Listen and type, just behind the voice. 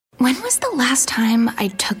When was the last time I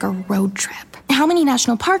took a road trip? How many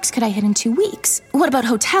national parks could I hit in 2 weeks? What about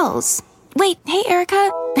hotels? Wait, hey,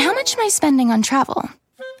 Erica, how much am I spending on travel?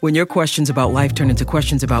 When your questions about life turn into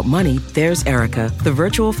questions about money, there's Erica, the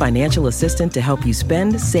virtual financial assistant to help you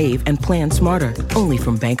spend, save, and plan smarter. Only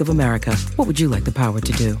from Bank of America. What would you like the power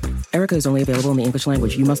to do? Erica is only available in the English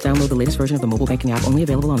language. You must download the latest version of the mobile banking app, only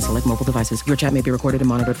available on select mobile devices. Your chat may be recorded and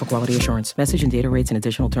monitored for quality assurance. Message and data rates and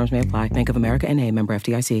additional terms may apply. Bank of America N.A., member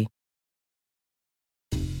FDIC.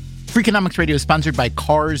 Freakonomics Radio is sponsored by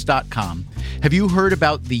Cars.com. Have you heard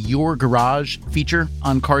about the Your Garage feature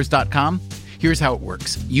on Cars.com? Here's how it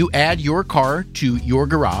works. You add your car to your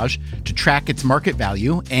garage to track its market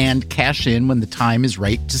value and cash in when the time is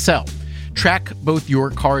right to sell. Track both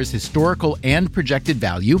your car's historical and projected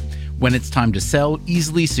value. When it's time to sell,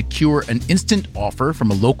 easily secure an instant offer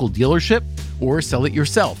from a local dealership or sell it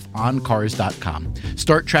yourself on Cars.com.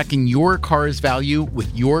 Start tracking your car's value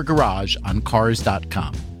with your garage on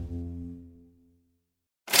Cars.com.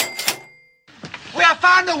 We have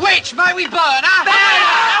found the witch! May we burn her!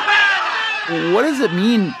 What does it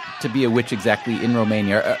mean to be a witch exactly in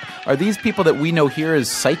Romania? Are these people that we know here as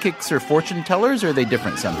psychics or fortune tellers, or are they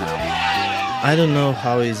different somehow? I don't know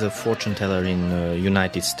how is a fortune teller in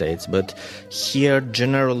United States, but here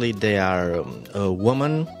generally they are a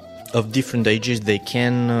woman of different ages. They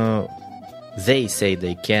can, they say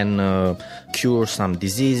they can cure some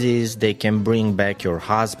diseases. They can bring back your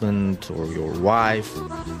husband or your wife,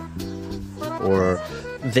 or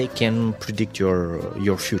they can predict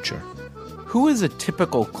your future. Who is a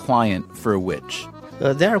typical client for a witch?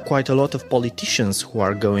 There are quite a lot of politicians who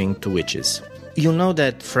are going to witches. You know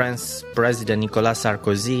that France's President Nicolas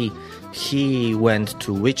Sarkozy, he went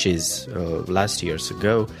to witches last years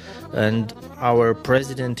ago, and our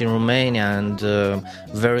president in Romania and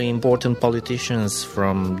very important politicians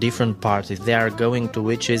from different parties, they are going to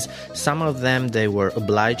witches. Some of them they were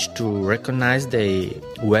obliged to recognize they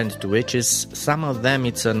went to witches. Some of them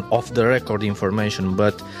it's an off-the-record information,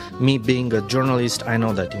 but me being a journalist, I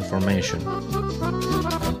know that information.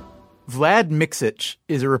 Vlad Miksic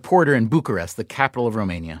is a reporter in Bucharest, the capital of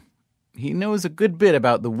Romania. He knows a good bit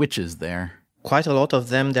about the witches there. Quite a lot of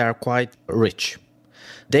them, they are quite rich.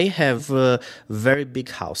 They have very big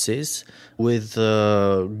houses with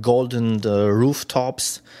golden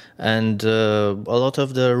rooftops, and a lot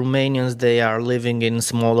of the Romanians, they are living in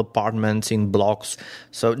small apartments in blocks.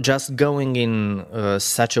 So just going in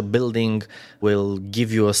such a building will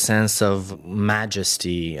give you a sense of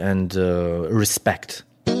majesty and respect.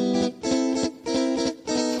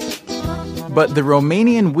 But the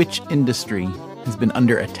Romanian witch industry has been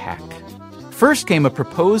under attack. First came a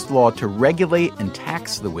proposed law to regulate and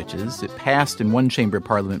tax the witches. It passed in one chamber of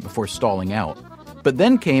parliament before stalling out. But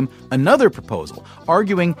then came another proposal,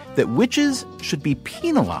 arguing that witches should be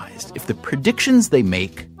penalized if the predictions they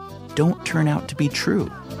make don't turn out to be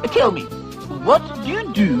true. Tell me, what do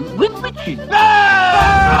you do with witches?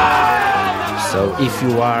 So if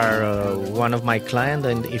you are one of my clients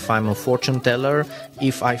and if I'm a fortune teller,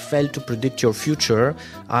 if I fail to predict your future,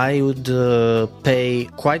 I would pay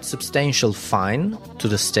quite substantial fine to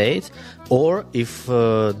the state. Or if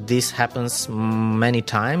this happens many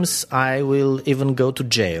times, I will even go to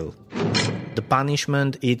jail. The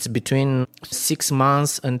punishment is between 6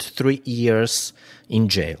 months and 3 years in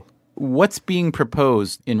jail. What's being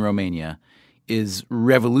proposed in Romania is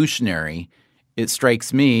revolutionary, it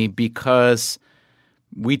strikes me, because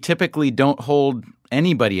we typically don't hold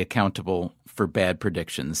anybody accountable for bad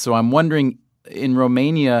predictions. So I'm wondering, in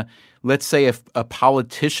Romania, let's say if a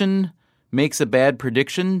politician makes a bad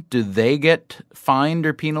prediction, do they get fined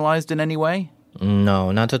or penalized in any way?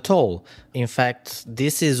 No, not at all. In fact,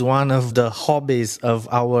 this is one of the hobbies of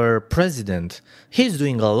our president. He's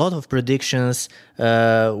doing a lot of predictions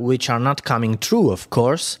which are not coming true, of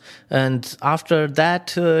course, and after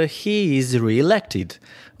that he is re-elected,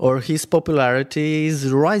 or his popularity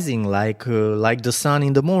is rising like the sun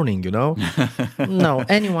in the morning, you know? No,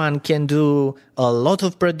 anyone can do a lot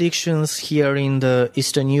of predictions here in the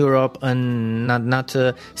Eastern Europe, and not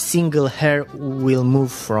a single hair will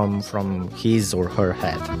move from his or her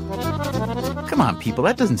head. Come on, people,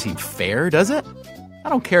 that doesn't seem fair, does it? I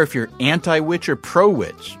don't care if you're anti-witch or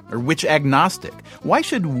pro-witch or witch agnostic. Why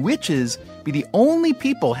should witches be the only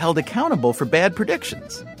people held accountable for bad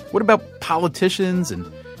predictions? What about politicians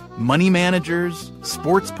and money managers,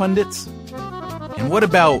 sports pundits? And what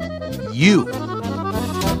about you?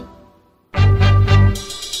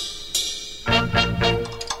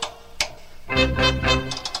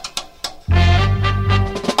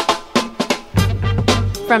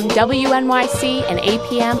 From WNYC and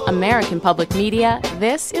APM American Public Media,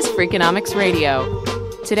 this is Freakonomics Radio.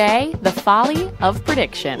 Today, the folly of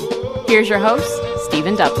prediction. Here's your host,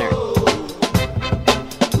 Stephen Dubner.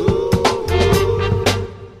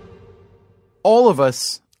 All of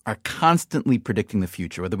us are constantly predicting the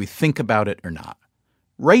future, whether we think about it or not.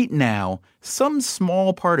 Right now, some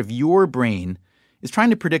small part of your brain is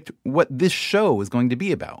trying to predict what this show is going to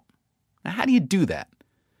be about. Now, how do you do that?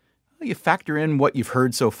 Well, you factor in what you've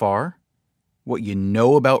heard so far, what you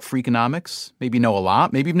know about Freakonomics. Maybe you know a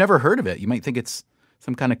lot. Maybe you've never heard of it. You might think it's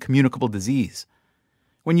some kind of communicable disease.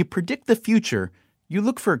 When you predict the future, you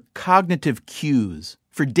look for cognitive cues,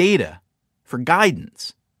 for data, for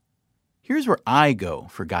guidance. Here's where I go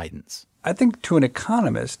for guidance. I think to an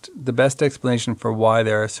economist, the best explanation for why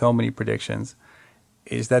there are so many predictions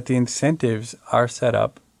is that the incentives are set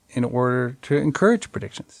up in order to encourage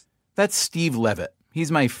predictions. That's Steve Levitt.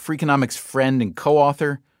 He's my Freakonomics friend and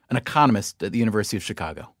co-author, an economist at the University of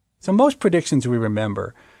Chicago. So most predictions we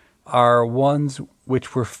remember are ones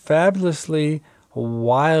which were fabulously,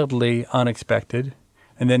 wildly unexpected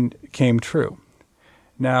and then came true.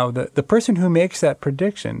 Now, the person who makes that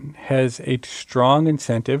prediction has a strong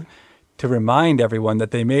incentive to remind everyone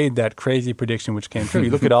that they made that crazy prediction which came true.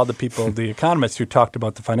 You look at all the people, the economists who talked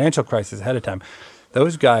about the financial crisis ahead of time.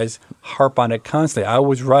 Those guys harp on it constantly. I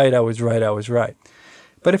was right, I was right, I was right.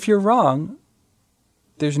 But if you're wrong,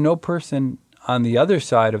 there's no person on the other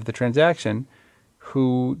side of the transaction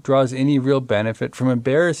who draws any real benefit from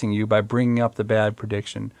embarrassing you by bringing up the bad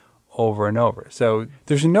prediction over and over. So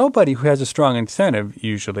there's nobody who has a strong incentive,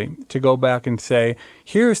 usually, to go back and say,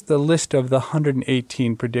 here's the list of the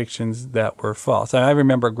 118 predictions that were false. I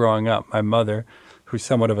remember growing up, my mother, who's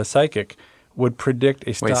somewhat of a psychic, would predict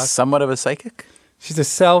a stock. Wait, somewhat of a psychic? She's a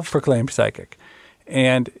self-proclaimed psychic.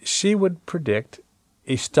 And she would predict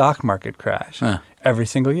a stock market crash every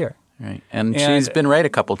single year. Right. And she's been right a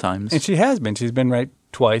couple times. And she has been. She's been right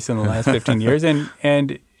twice in the last 15 years.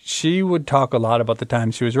 And she would talk a lot about the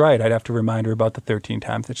times she was right. I'd have to remind her about the 13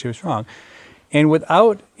 times that she was wrong. And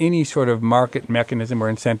without any sort of market mechanism or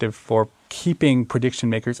incentive for keeping prediction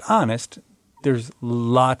makers honest, there's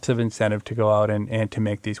lots of incentive to go out and to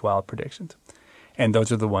make these wild predictions. And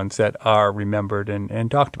those are the ones that are remembered and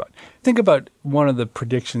talked about. Think about one of the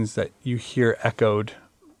predictions that you hear echoed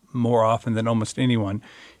more often than almost anyone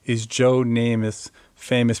is Joe Namath's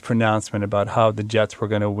famous pronouncement about how the Jets were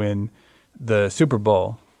going to win the Super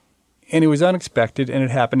Bowl. And it was unexpected, and it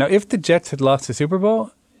happened. Now, if the Jets had lost the Super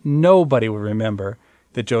Bowl, nobody would remember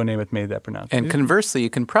that Joe Namath made that pronouncement. And conversely, you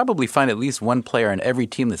can probably find at least one player on every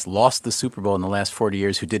team that's lost the Super Bowl in the last 40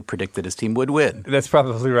 years who did predict that his team would win. That's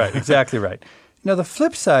probably right. Exactly right. Now, the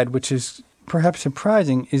flip side, which is perhaps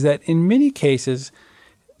surprising, is that in many cases,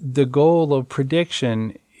 the goal of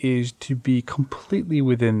prediction is to be completely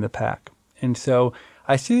within the pack. And so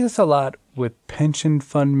I see this a lot with pension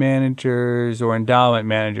fund managers or endowment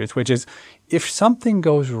managers, which is if something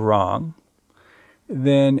goes wrong,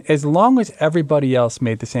 then as long as everybody else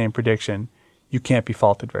made the same prediction, you can't be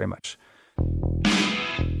faulted very much.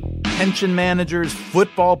 Pension managers,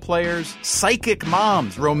 football players, psychic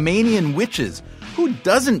moms, Romanian witches. Who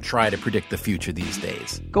doesn't try to predict the future these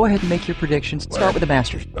days? Go ahead and make your predictions. Start with the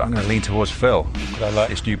Masters. I'm going to lean towards Phil, because I like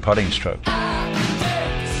his new putting stroke.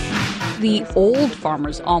 The Old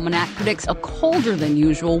Farmer's Almanac predicts a colder than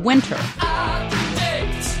usual winter.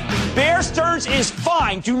 Bear Stearns is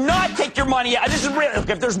fine. Do not take your money out. This is real.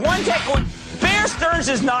 If there's one takeaway, Bear Stearns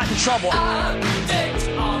is not in trouble.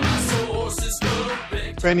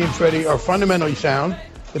 Fannie and Freddie are fundamentally sound,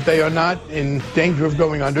 that they are not in danger of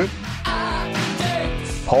going under.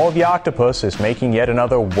 Paul the Octopus is making yet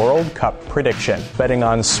another World Cup prediction, betting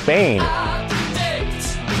on Spain.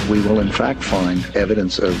 We will, in fact, find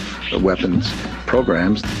evidence of weapons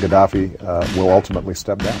programs. Gaddafi will ultimately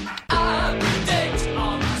step down.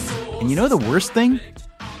 And you know the worst thing?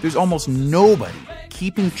 There's almost nobody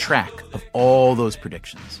keeping track of all those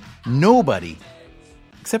predictions. Nobody,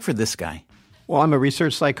 except for this guy. Well, I'm a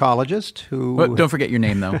research psychologist who... Well, don't forget your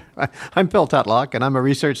name, though. I'm Phil Tutlock, and I'm a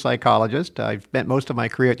research psychologist. I've spent most of my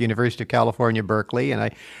career at the University of California, Berkeley, and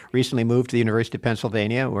I recently moved to the University of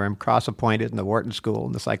Pennsylvania, where I'm cross-appointed in the Wharton School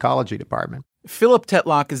in the psychology department. Philip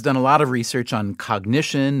Tetlock has done a lot of research on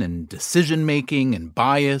cognition and decision-making and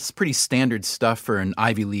bias, pretty standard stuff for an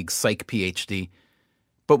Ivy League psych PhD.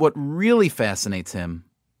 But what really fascinates him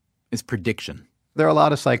is prediction. There are a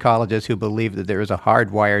lot of psychologists who believe that there is a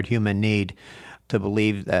hardwired human need to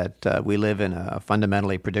believe that we live in a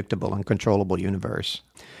fundamentally predictable and controllable universe.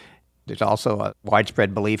 There's also a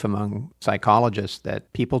widespread belief among psychologists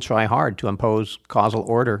that people try hard to impose causal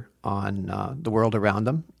order on the world around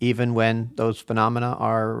them, even when those phenomena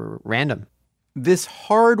are random. This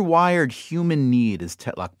hardwired human need, as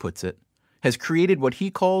Tetlock puts it, has created what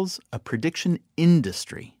he calls a prediction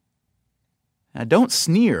industry. Now, don't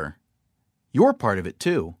sneer. You're part of it,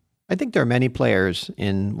 too. I think there are many players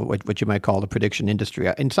in what you might call the prediction industry.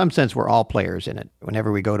 In some sense, we're all players in it.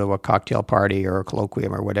 Whenever we go to a cocktail party or a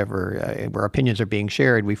colloquium or whatever, where opinions are being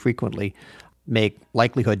shared, we frequently make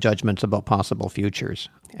likelihood judgments about possible futures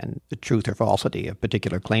and the truth or falsity of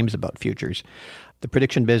particular claims about futures. The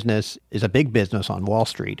prediction business is a big business on Wall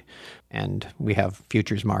Street, and we have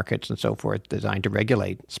futures markets and so forth designed to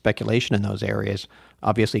regulate speculation in those areas.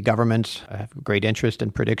 Obviously, governments have great interest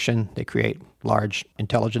in prediction. They create large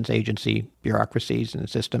intelligence agency bureaucracies and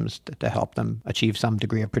systems to help them achieve some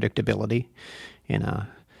degree of predictability in a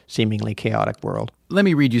seemingly chaotic world. Let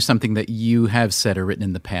me read you something that you have said or written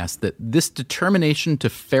in the past, that this determination to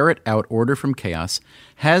ferret out order from chaos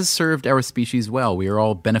has served our species well. We are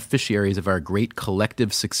all beneficiaries of our great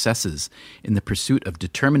collective successes in the pursuit of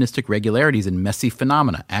deterministic regularities in messy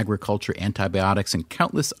phenomena, agriculture, antibiotics, and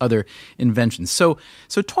countless other inventions. So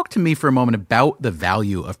talk to me for a moment about the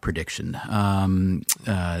value of prediction.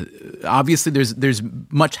 Obviously, there's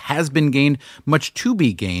much has been gained, much to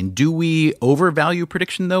be gained. Do we overvalue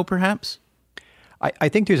prediction, though, perhaps? I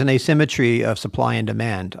think there's an asymmetry of supply and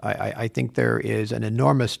demand. I think there is an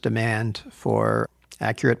enormous demand for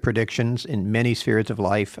accurate predictions in many spheres of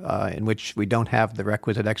life in which we don't have the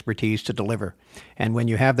requisite expertise to deliver. And when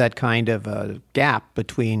you have that kind of gap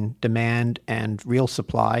between demand and real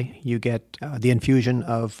supply, you get the infusion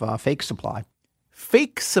of fake supply.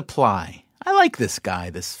 Fake supply. I like this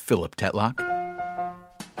guy, this Philip Tetlock.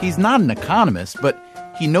 He's not an economist, but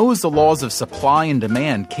he knows the laws of supply and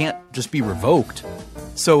demand can't just be revoked.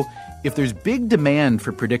 So if there's big demand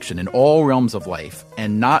for prediction in all realms of life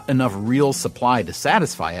and not enough real supply to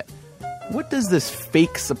satisfy it, what does this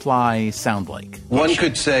fake supply sound like? One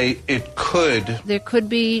could say it could. There could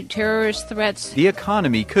be terrorist threats. The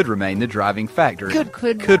economy could remain the driving factor.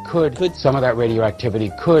 Could. Some of that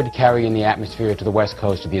radioactivity could carry in the atmosphere to the west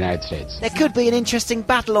coast of the United States. There could be an interesting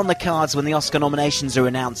battle on the cards when the Oscar nominations are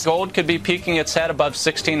announced. Gold could be peaking its head above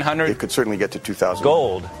 $1,600. It could certainly get to $2,000.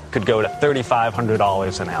 Gold could go to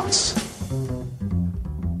 $3,500 an ounce.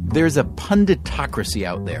 There's a punditocracy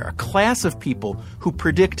out there, a class of people who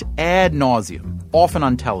predict ad nauseum, often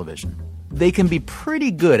on television. They can be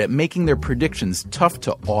pretty good at making their predictions tough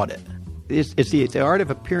to audit. It's the art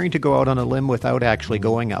of appearing to go out on a limb without actually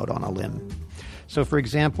going out on a limb. So, for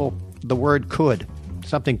example, the word could.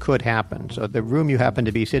 Something could happen. So the room you happen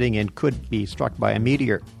to be sitting in could be struck by a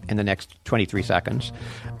meteor in the next 23 seconds.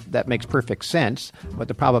 That makes perfect sense, but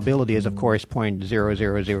the probability is, of course,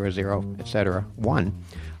 0.0000, et cetera, 1.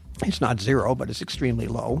 It's not zero, but it's extremely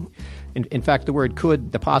low. In fact, the word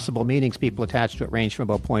could, the possible meanings people attach to it range from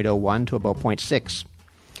about 0.01 to about 0.6,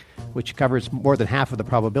 which covers more than half of the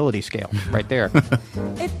probability scale right there.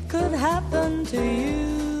 It could happen to you.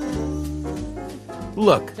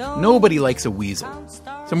 Look, nobody likes a weasel.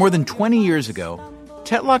 So more than 20 years ago,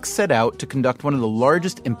 Tetlock set out to conduct one of the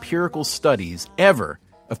largest empirical studies ever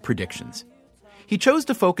of predictions. He chose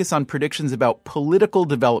to focus on predictions about political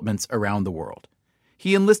developments around the world.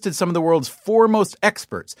 He enlisted some of the world's foremost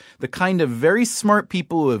experts, the kind of very smart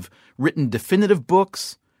people who have written definitive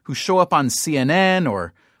books, who show up on CNN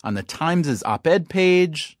or on the Times' op-ed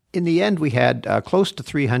page. In the end, we had close to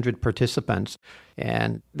 300 participants,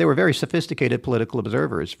 and they were very sophisticated political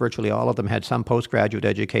observers. Virtually all of them had some postgraduate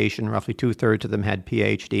education. Roughly two-thirds of them had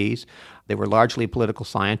PhDs. They were largely political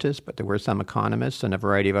scientists, but there were some economists and a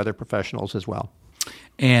variety of other professionals as well.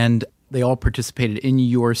 And they all participated in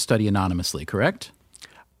your study anonymously, correct?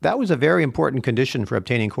 That was a very important condition for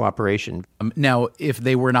obtaining cooperation. Now, if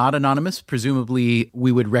they were not anonymous, presumably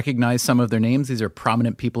we would recognize some of their names. These are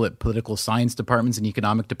prominent people at political science departments and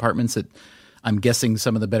economic departments at, I'm guessing,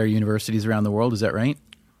 some of the better universities around the world. Is that right?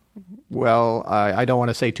 Well, I don't want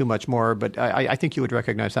to say too much more, but I think you would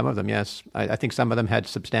recognize some of them, yes. I think some of them had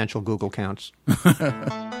substantial Google counts.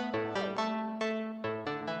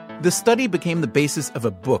 The study became the basis of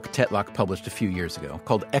a book Tetlock published a few years ago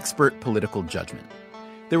called Expert Political Judgment.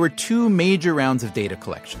 There were two major rounds of data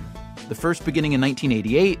collection, the first beginning in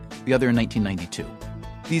 1988, the other in 1992.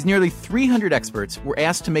 These nearly 300 experts were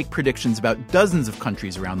asked to make predictions about dozens of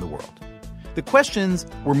countries around the world. The questions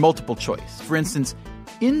were multiple choice. For instance,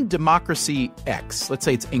 in democracy X, let's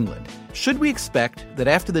say it's England, should we expect that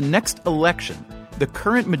after the next election, the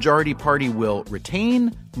current majority party will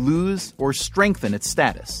retain, lose, or strengthen its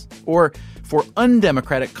status? Or for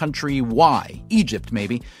undemocratic country Y, Egypt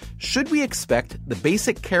maybe, should we expect the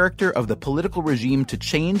basic character of the political regime to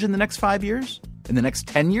change in the next 5 years? In the next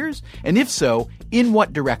 10 years? And if so, in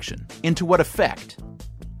what direction? And to what effect?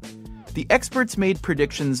 The experts made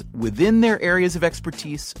predictions within their areas of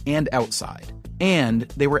expertise and outside, and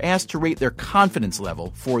they were asked to rate their confidence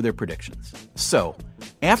level for their predictions. So,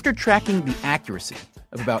 after tracking the accuracy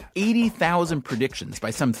of about 80,000 predictions by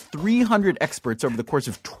some 300 experts over the course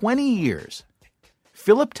of 20 years,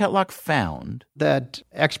 Philip Tetlock found that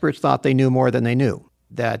experts thought they knew more than they knew,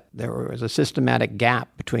 that there was a systematic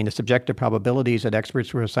gap between the subjective probabilities that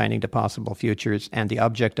experts were assigning to possible futures and the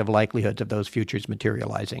objective likelihoods of those futures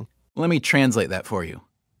materializing. Let me translate that for you.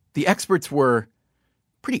 The experts were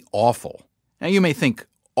pretty awful. Now, you may think,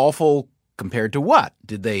 awful compared to what?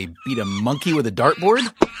 Did they beat a monkey with a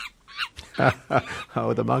dartboard?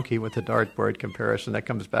 Oh, the monkey with the dartboard comparison, that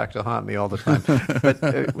comes back to haunt me all the time.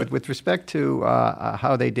 But with respect to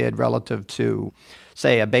how they did relative to,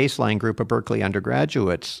 say, a baseline group of Berkeley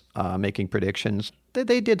undergraduates making predictions,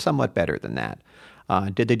 they did somewhat better than that.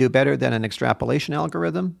 Did they do better than an extrapolation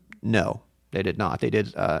algorithm? No. They did not. They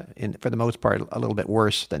did, for the most part, a little bit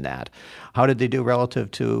worse than that. How did they do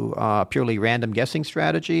relative to purely random guessing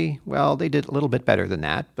strategy? Well, they did a little bit better than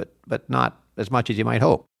that, but not as much as you might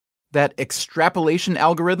hope. That extrapolation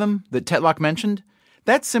algorithm that Tetlock mentioned,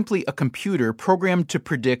 that's simply a computer programmed to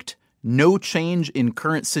predict no change in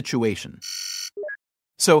current situation.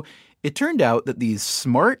 So it turned out that these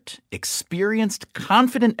smart, experienced,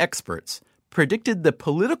 confident experts predicted the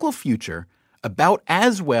political future about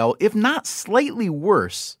as well, if not slightly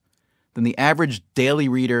worse, than the average daily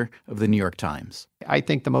reader of the New York Times. I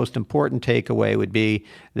think the most important takeaway would be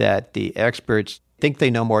that the experts think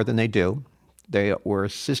they know more than they do. They were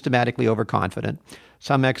systematically overconfident.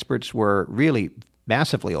 Some experts were really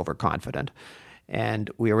massively overconfident. And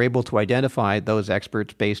we were able to identify those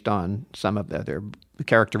experts based on some of their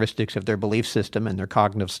characteristics of their belief system and their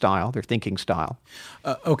cognitive style, their thinking style.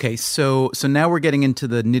 Okay, so now we're getting into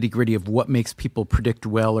the nitty-gritty of what makes people predict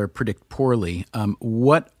well or predict poorly.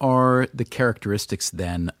 What are the characteristics,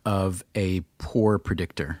 then, of a poor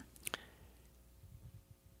predictor?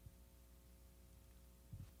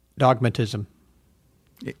 Dogmatism.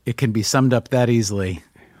 It can be summed up that easily.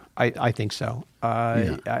 I think so.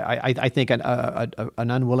 I think an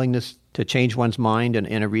unwillingness to change one's mind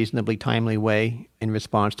in a reasonably timely way in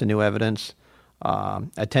response to new evidence,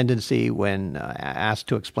 a tendency when asked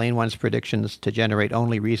to explain one's predictions to generate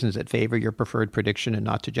only reasons that favor your preferred prediction and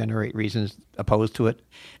not to generate reasons opposed to it.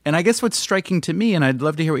 And I guess what's striking to me, and I'd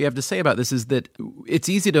love to hear what you have to say about this, is that it's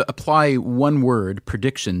easy to apply one word,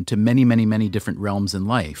 prediction, to many, many, many different realms in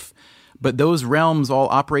life. But those realms all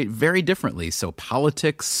operate very differently. So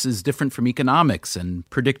politics is different from economics, and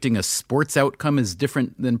predicting a sports outcome is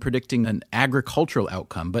different than predicting an agricultural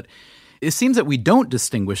outcome. But it seems that we don't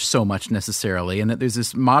distinguish so much necessarily, and that there's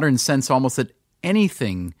this modern sense almost that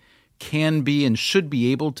anything can be and should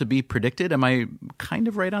be able to be predicted. Am I kind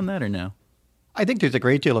of right on that or no? I think there's a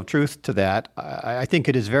great deal of truth to that. I think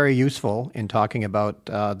it is very useful in talking about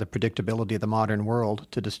the predictability of the modern world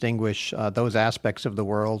to distinguish those aspects of the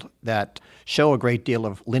world that show a great deal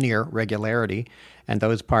of linear regularity and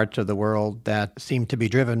those parts of the world that seem to be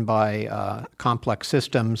driven by complex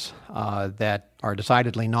systems that are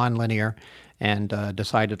decidedly nonlinear and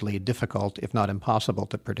decidedly difficult, if not impossible,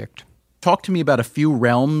 to predict. Talk to me about a few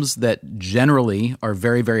realms that generally are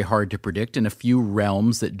very, very hard to predict and a few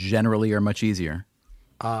realms that generally are much easier.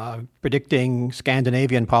 Predicting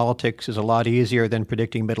Scandinavian politics is a lot easier than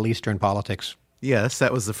predicting Middle Eastern politics. Yes,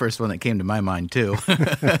 that was the first one that came to my mind, too.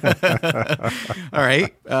 All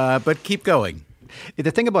right, but keep going.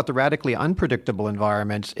 The thing about the radically unpredictable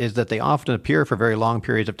environments is that they often appear for very long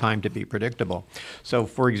periods of time to be predictable. So,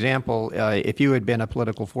 for example, if you had been a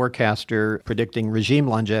political forecaster predicting regime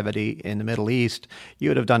longevity in the Middle East, you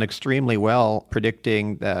would have done extremely well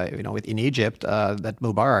predicting, in Egypt, that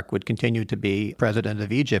Mubarak would continue to be president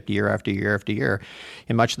of Egypt year after year after year,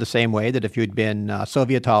 in much the same way that if you'd been a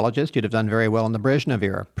Sovietologist, you'd have done very well in the Brezhnev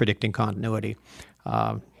era predicting continuity.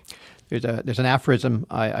 There's an aphorism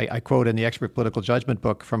I quote in the Expert Political Judgment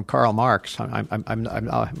book from Karl Marx. I'm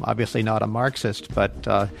obviously not a Marxist, but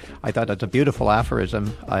I thought it's a beautiful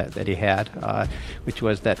aphorism that he had, which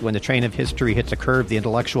was that when the train of history hits a curve, the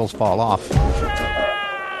intellectuals fall off.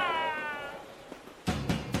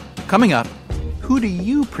 Coming up, who do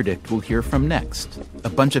you predict we'll hear from next? A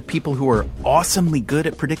bunch of people who are awesomely good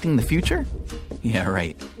at predicting the future? Yeah,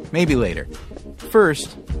 right. Maybe later.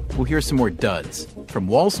 First, we'll hear some more duds from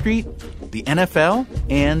Wall Street, the NFL,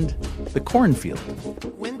 and the cornfield.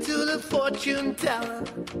 Went to the fortune teller,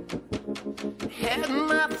 had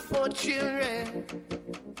my fortune read.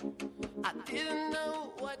 I didn't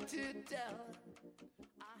know what to tell.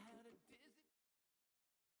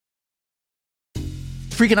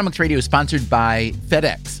 Freakonomics Radio is sponsored by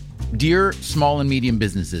FedEx. Dear small and medium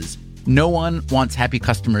businesses, No one wants happy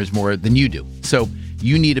customers more than you do. So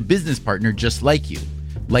you need a business partner just like you,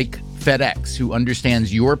 like FedEx, who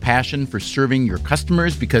understands your passion for serving your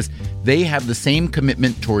customers because they have the same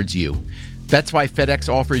commitment towards you. That's why FedEx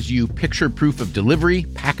offers you picture proof of delivery,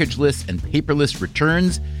 packageless and paperless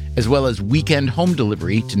returns, as well as weekend home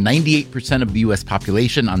delivery to 98% of the U.S.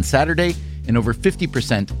 population on Saturday and over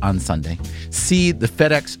 50% on Sunday. See the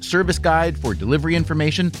FedEx service guide for delivery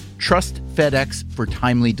information. Trust FedEx for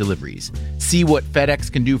timely deliveries. See what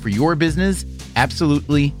FedEx can do for your business.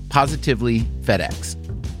 Absolutely, positively FedEx.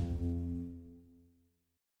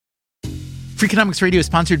 Freakonomics Radio is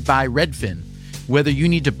sponsored by Redfin. Whether you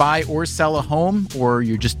need to buy or sell a home, or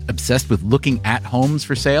you're just obsessed with looking at homes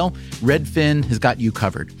for sale, Redfin has got you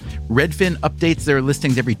covered. Redfin updates their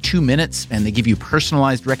listings every 2 minutes, and they give you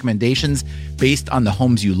personalized recommendations based on the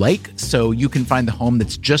homes you like, so you can find the home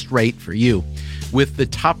that's just right for you. With the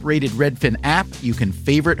top-rated Redfin app, you can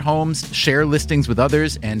favorite homes, share listings with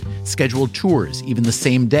others, and schedule tours even the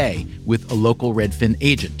same day with a local Redfin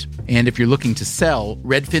agent. And if you're looking to sell,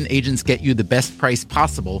 Redfin agents get you the best price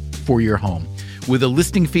possible for your home. With a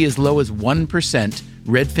listing fee as low as 1%,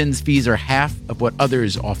 Redfin's fees are half of what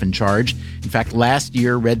others often charge. In fact, last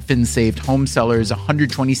year, Redfin saved home sellers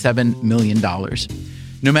 $127 million.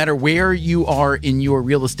 No matter where you are in your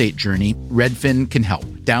real estate journey, Redfin can help.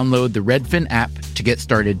 Download the Redfin app to get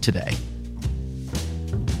started today.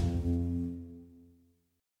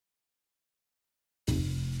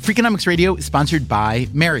 Freakonomics Radio is sponsored by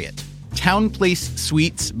Marriott. TownePlace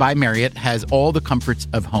Suites by Marriott has all the comforts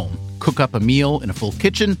of home. Cook up a meal in a full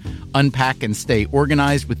kitchen, unpack and stay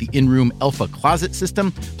organized with the in-room Elfa closet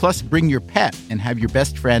system, plus bring your pet and have your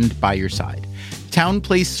best friend by your side.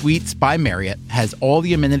 TownePlace Suites by Marriott has all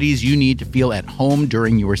the amenities you need to feel at home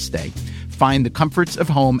during your stay. Find the comforts of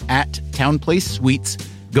home at TownePlace Suites.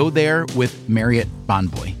 Go there with Marriott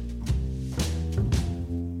Bonvoy.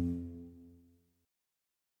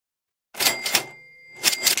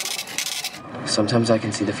 Sometimes I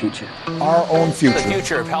can see the future. Our own future. The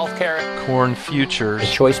future of healthcare. Corn futures. A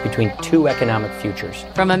choice between two economic futures.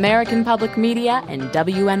 From American Public Media and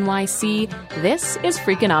WNYC, this is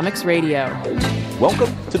Freakonomics Radio.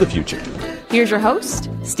 Welcome to the future. Here's your host,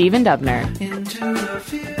 Stephen Dubner.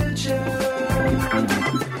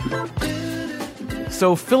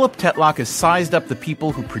 So Philip Tetlock has sized up the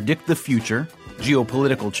people who predict the future,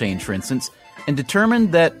 geopolitical change, for instance, and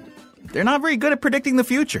determined that they're not very good at predicting the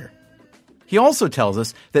future. He also tells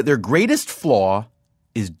us that their greatest flaw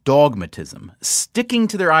is dogmatism, sticking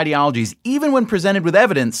to their ideologies even when presented with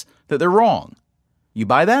evidence that they're wrong. You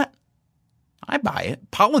buy that? I buy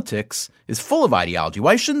it. Politics is full of ideology.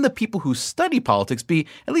 Why shouldn't the people who study politics be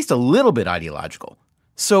at least a little bit ideological?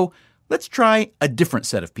 So let's try a different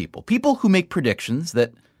set of people. People who make predictions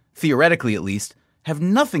that, theoretically at least, have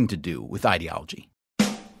nothing to do with ideology.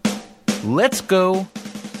 Let's go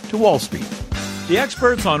to Wall Street. The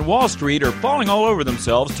experts on Wall Street are falling all over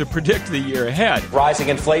themselves to predict the year ahead. Rising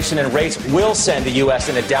inflation and rates will send the U.S.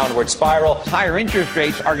 in a downward spiral. Higher interest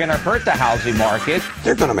rates are going to hurt the housing market.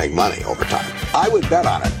 They're going to make money over time. I would bet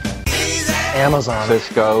on it. Amazon,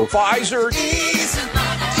 Cisco, Pfizer,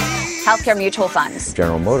 healthcare mutual funds,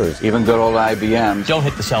 General Motors, even good old IBM. Don't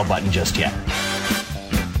hit the sell button just yet.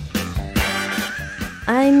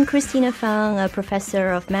 I'm Christina Fang, a professor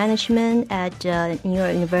of management at New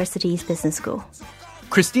York University's Business School.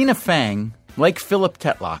 Christina Fang, like Philip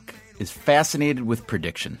Tetlock, is fascinated with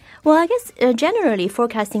prediction. Well, I guess generally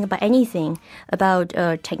forecasting about anything, about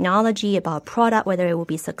technology, about product, whether it will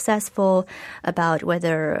be successful, about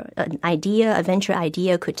whether an idea, a venture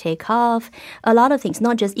idea could take off, a lot of things,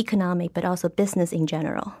 not just economic, but also business in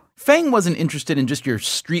general. Fang wasn't interested in just your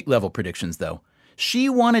street-level predictions, though. She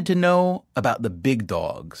wanted to know about the big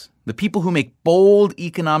dogs, the people who make bold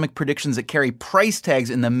economic predictions that carry price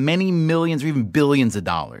tags in the many millions or even billions of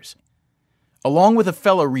dollars. Along with a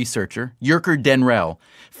fellow researcher, Yerker Denrell,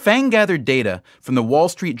 Fang gathered data from the Wall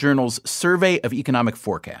Street Journal's Survey of Economic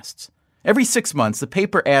Forecasts. Every 6 months, the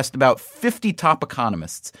paper asked about 50 top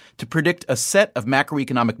economists to predict a set of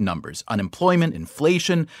macroeconomic numbers, unemployment,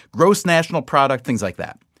 inflation, gross national product, things like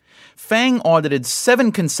that. Fang audited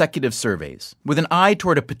 7 consecutive surveys with an eye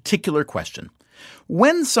toward a particular question.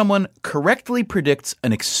 When someone correctly predicts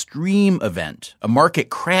an extreme event, a market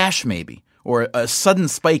crash maybe, or a sudden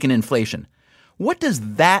spike in inflation, what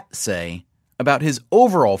does that say about his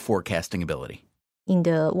overall forecasting ability? In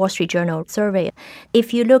the Wall Street Journal survey,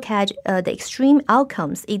 if you look at the extreme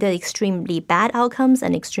outcomes, either extremely bad outcomes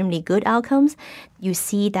and extremely good outcomes, you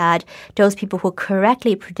see that those people who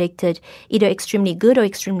correctly predicted either extremely good or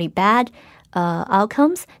extremely bad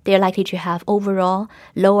outcomes, they're likely to have overall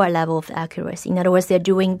lower level of accuracy. In other words, they're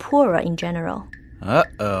doing poorer in general.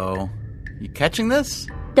 Uh-oh. You catching this?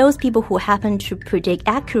 Those people who happen to predict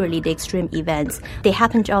accurately the extreme events, they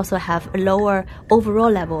happen to also have a lower overall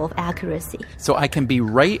level of accuracy. So I can be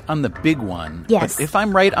right on the big one. Yes. But if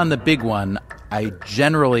I'm right on the big one, I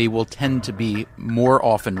generally will tend to be more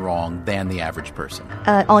often wrong than the average person.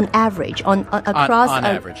 On average, across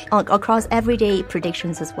average. Across everyday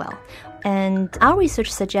predictions as well. And our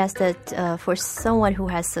research suggests that for someone who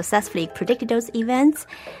has successfully predicted those events,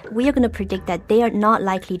 we are going to predict that they are not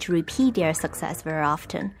likely to repeat their success very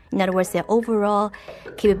often. In other words, their overall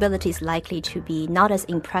capability is likely to be not as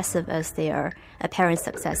impressive as their apparent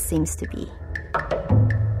success seems to be.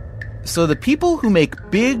 So the people who make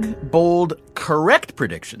big, bold, correct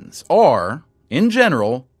predictions are, in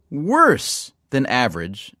general, worse than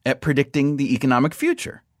average at predicting the economic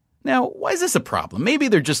future. Now, why is this a problem? Maybe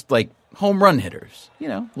they're just like home run hitters. You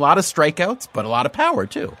know, a lot of strikeouts, but a lot of power,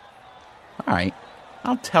 too. All right,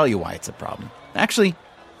 I'll tell you why it's a problem. Actually,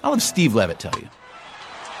 I'll have Steve Levitt tell you.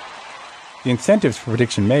 The incentives for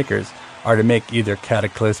prediction makers are to make either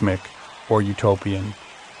cataclysmic or utopian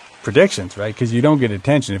predictions, right? Because you don't get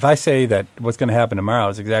attention. If I say that what's going to happen tomorrow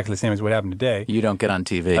is exactly the same as what happened today. You don't get on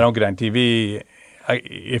TV. I don't get on TV.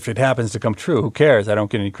 If it happens to come true, who cares? I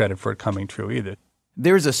don't get any credit for it coming true either.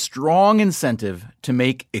 There's a strong incentive to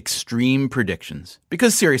make extreme predictions.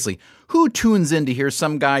 Because seriously, who tunes in to hear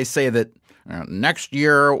some guy say that next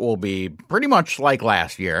year will be pretty much like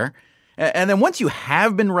last year? And then once you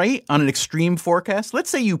have been right on an extreme forecast, let's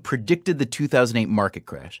say you predicted the 2008 market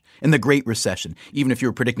crash and the Great Recession, even if you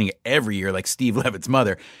were predicting it every year like Steve Levitt's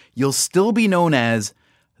mother, you'll still be known as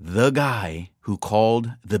the guy who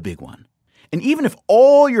called the big one. And even if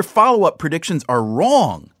all your follow-up predictions are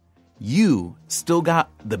wrong, you still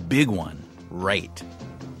got the big one right.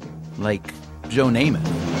 Like Joe Namath.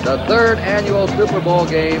 The third annual Super Bowl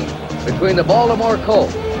game between the Baltimore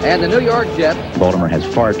Colts and the New York Jets. Baltimore has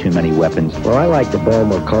far too many weapons. Well, I like the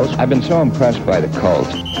Baltimore Colts. I've been so impressed by the Colts.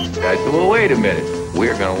 Guys, well, wait a minute.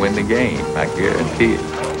 We're going to win the game. I guarantee it.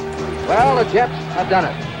 Well, the Jets have done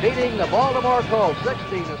it, beating the Baltimore Colts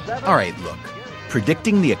 16-7. All right, look.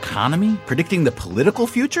 Predicting the economy, predicting the political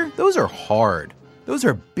future, those are hard. Those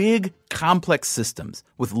are big, complex systems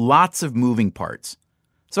with lots of moving parts.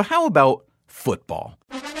 So how about football?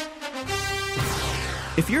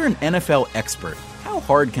 If you're an NFL expert, how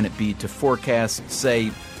hard can it be to forecast,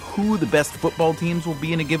 say, who the best football teams will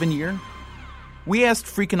be in a given year? We asked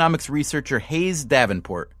Freakonomics researcher Hayes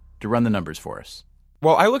Davenport to run the numbers for us.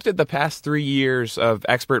 Well, I looked at the past 3 years of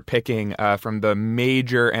expert picking from the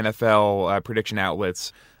major NFL prediction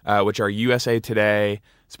outlets, which are USA Today,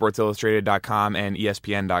 SportsIllustrated.com, and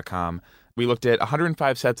ESPN.com. We looked at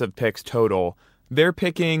 105 sets of picks total. They're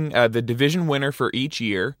picking the division winner for each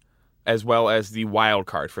year, as well as the wild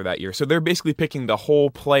card for that year. So they're basically picking the whole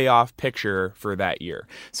playoff picture for that year.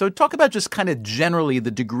 So talk about just kind of generally the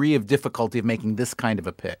degree of difficulty of making this kind of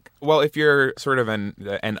a pick. Well, if you're sort of an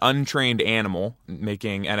untrained animal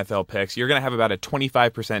making NFL picks, you're going to have about a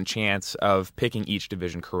 25% chance of picking each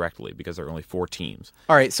division correctly because there are only 4 teams.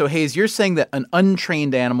 All right, so Hayes, you're saying that an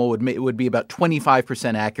untrained animal would be about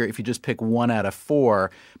 25% accurate if you just pick 1 out of 4.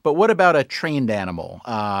 But what about a trained animal,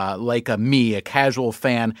 like me, a casual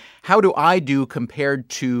fan? How do I do compared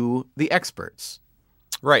to the experts?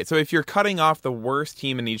 Right. So if you're cutting off the worst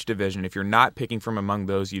team in each division, if you're not picking from among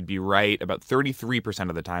those, you'd be right about 33%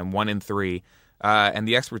 of the time, 1 in 3. And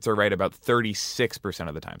the experts are right about 36%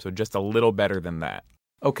 of the time. So just a little better than that.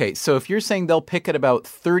 Okay, so if you're saying they'll pick at about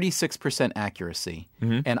 36% accuracy,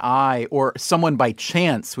 and I or someone by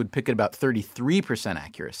chance would pick at about 33%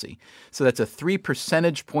 accuracy, so that's a 3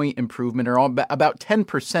 percentage point improvement or about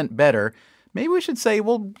 10% better, maybe we should say,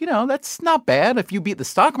 well, that's not bad. If you beat the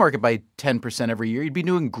stock market by 10% every year, you'd be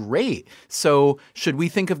doing great. So should we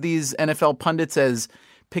think of these NFL pundits as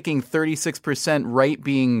picking 36% right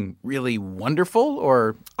being really wonderful?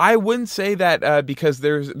 Or I wouldn't say that because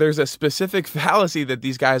there's a specific fallacy that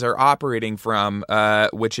these guys are operating from,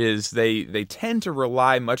 which is they tend to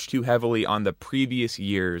rely much too heavily on the previous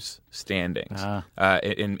year's standings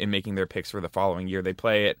in making their picks for the following year. They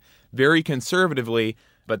play it very conservatively,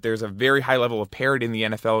 but there's a very high level of parity in the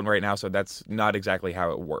NFL right now, so that's not exactly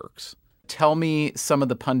how it works. Tell me some of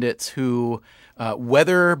the pundits who,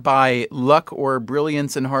 whether by luck or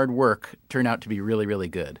brilliance and hard work, turn out to be really, really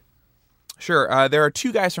good. Sure. There are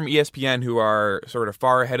 2 guys from ESPN who are sort of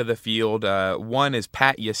far ahead of the field. One is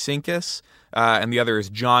Pat Yasinkis, and the other is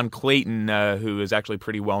John Clayton, who is actually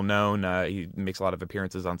pretty well known. He makes a lot of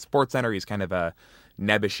appearances on SportsCenter. He's kind of a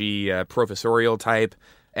nebbishy professorial type.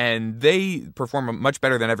 And they perform much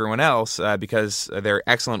better than everyone else because they're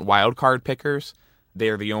excellent wild card pickers. They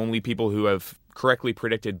are the only people who have correctly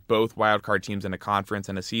predicted both wild card teams in a conference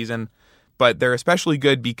and a season. But they're especially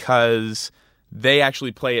good because they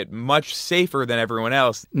actually play it much safer than everyone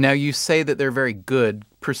else. Now, you say that they're very good.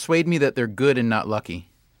 Persuade me that they're good and not lucky.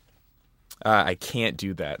 I can't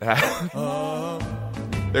do that.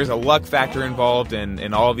 There's a luck factor involved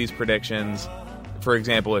in all of these predictions. For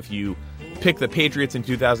example, if you pick the Patriots in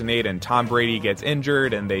 2008 and Tom Brady gets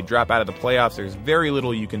injured and they drop out of the playoffs, there's very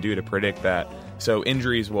little you can do to predict that. So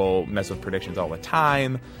injuries will mess with predictions all the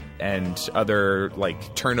time, and other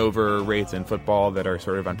like turnover rates in football that are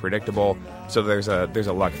sort of unpredictable. So there's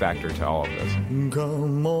a luck factor to all of this.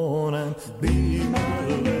 Come on and be my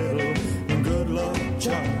little good luck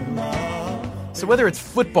charm. So whether it's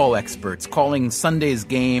football experts calling Sunday's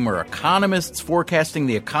game, or economists forecasting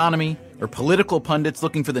the economy, or political pundits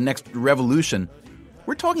looking for the next revolution,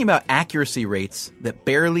 we're talking about accuracy rates that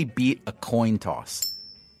barely beat a coin toss.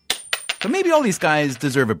 But maybe all these guys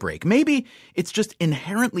deserve a break. Maybe it's just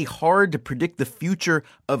inherently hard to predict the future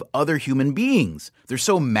of other human beings. They're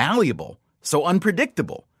so malleable, so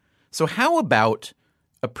unpredictable. So how about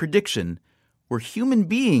a prediction where human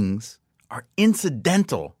beings are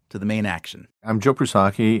incidental to the main action? I'm Joe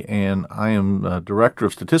Prusaki, and I am Director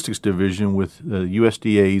of Statistics Division with the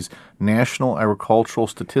USDA's National Agricultural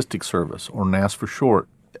Statistics Service, or NASS for short.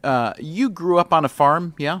 You grew up on a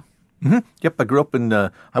farm, yeah? Mm-hmm. Yep, I grew up in, I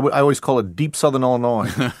always call it deep southern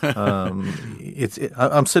Illinois.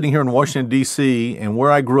 I'm sitting here in Washington, D.C., and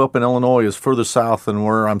where I grew up in Illinois is further south than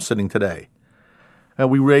where I'm sitting today.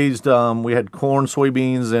 We had corn,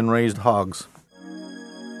 soybeans, and raised hogs.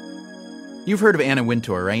 You've heard of Anna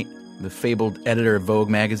Wintour, right? The fabled editor of Vogue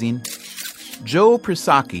magazine. Joe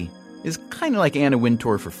Prusaki is kind of like Anna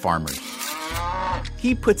Wintour for farmers.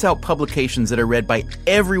 He puts out publications that are read by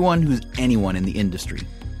everyone who's anyone in the industry.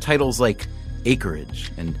 Titles like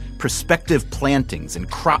Acreage and Prospective Plantings and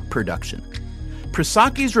Crop Production.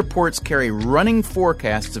 Prusaki's reports carry running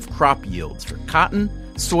forecasts of crop yields for cotton,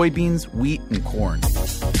 soybeans, wheat, and corn.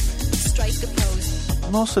 Strike the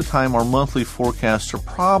pose. Most of the time, our monthly forecasts are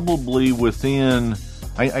probably within,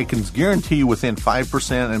 I can guarantee you within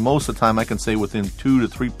 5%, and most of the time I can say within 2 to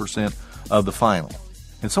 3% of the final.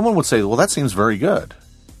 And someone would say, well, that seems very good.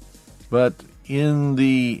 But in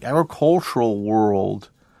the agricultural world,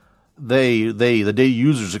 the data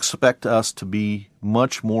users expect us to be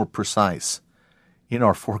much more precise in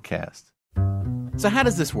our forecast. So how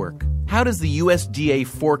does this work? How does the USDA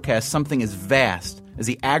forecast something as vast as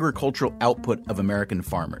the agricultural output of American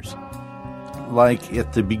farmers? Like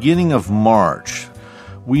at the beginning of March,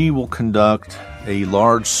 we will conduct a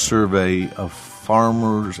large survey of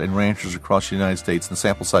farmers and ranchers across the United States. And the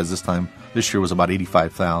sample size this year was about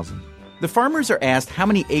 85,000. The farmers are asked how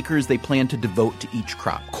many acres they plan to devote to each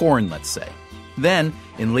crop, corn, let's say. Then,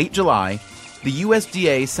 in late July, the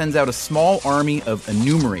USDA sends out a small army of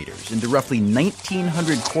enumerators into roughly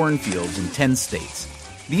 1,900 cornfields in 10 states.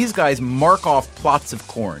 These guys mark off plots of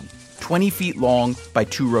corn, 20 feet long by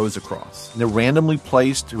 2 rows across. They're randomly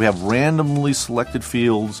placed. We have randomly selected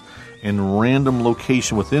fields in random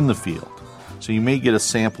location within the field. So you may get a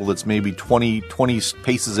sample that's maybe 20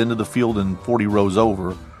 paces into the field and 40 rows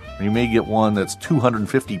over. Or you may get one that's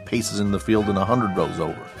 250 paces in the field and 100 rows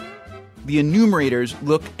over. The enumerators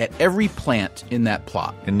look at every plant in that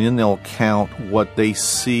plot. And then they'll count what they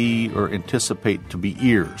see or anticipate to be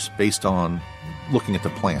ears based on looking at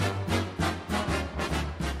the plant.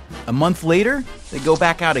 A month later, they go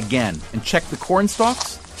back out again and check the corn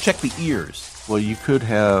stalks, check the ears. Well, you could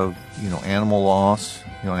have, animal loss.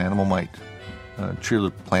 An animal might cheer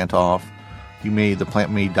the plant off. The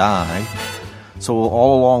plant may die. So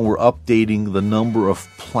all along we're updating the number of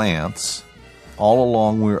plants. All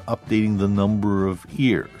along we're updating the number of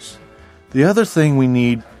ears. The other thing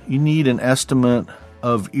you need an estimate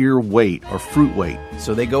of ear weight or fruit weight.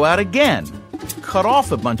 So they go out again, cut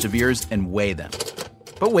off a bunch of ears and weigh them.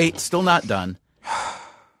 But wait, still not done.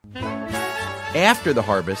 After the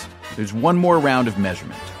harvest, there's one more round of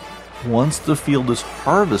measurement. Once the field is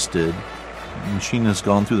harvested, the machine has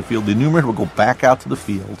gone through the field, the enumerator will go back out to the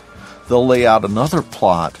field. They'll lay out another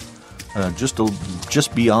plot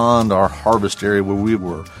just beyond our harvest area where we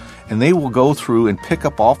were. And they will go through and pick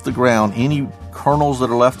up off the ground any kernels that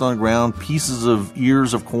are left on the ground, pieces of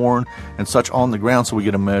ears of corn and such on the ground, so we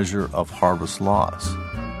get a measure of harvest loss.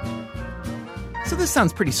 So this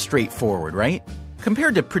sounds pretty straightforward, right?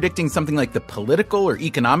 Compared to predicting something like the political or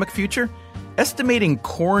economic future, estimating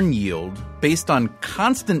corn yield based on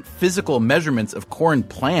constant physical measurements of corn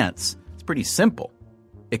plants is pretty simple.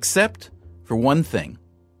 Except for one thing.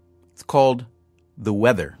 It's called the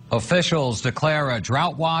weather. Officials declare a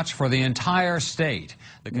drought watch for the entire state.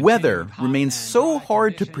 Weather remains so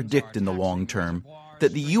hard to predict in the long term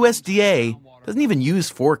that the USDA doesn't even use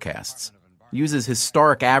forecasts. It uses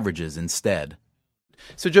historic averages instead.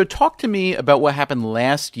 So, Joe, talk to me about what happened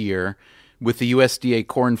last year with the USDA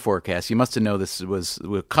corn forecast. You must have known this was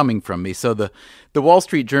coming from me. So the Wall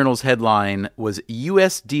Street Journal's headline was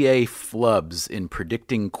USDA flubs in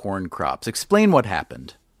predicting corn crops. Explain what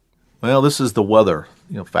happened. Well, this is the weather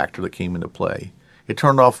factor that came into play. It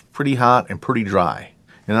turned off pretty hot and pretty dry.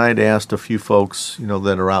 And I had asked a few folks,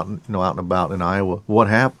 that are out and about in Iowa, what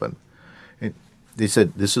happened? And they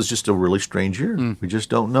said, this is just a really strange year. We just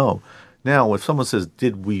don't know. Now, if someone says,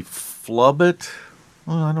 did we flub it?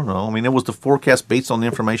 Well, I don't know. I mean, it was the forecast based on the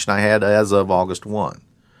information I had as of August 1.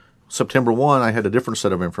 September 1, I had a different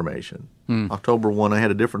set of information. October 1, I had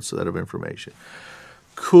a different set of information.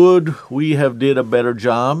 Could we have did a better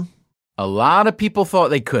job? A lot of people thought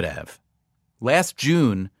they could have. Last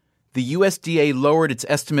June, the USDA lowered its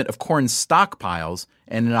estimate of corn stockpiles,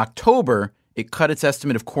 and in October, it cut its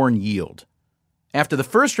estimate of corn yield. After the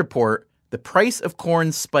first report, the price of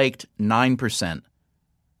corn spiked 9%.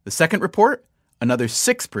 The second report, another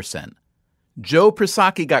 6%. Joe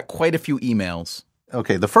Prisaki got quite a few emails.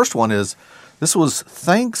 Okay, the first one is, this was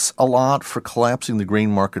thanks a lot for collapsing the grain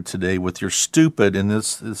market today with your stupid, and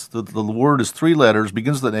the word is 3 letters,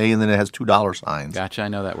 begins with an A, and then it has $2 signs. Gotcha, I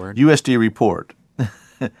know that word. USDA report.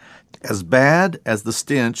 As bad as the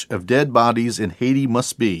stench of dead bodies in Haiti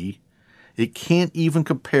must be, it can't even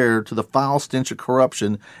compare to the foul stench of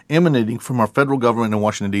corruption emanating from our federal government in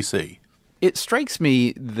Washington, D.C. It strikes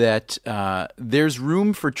me that there's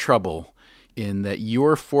room for trouble in that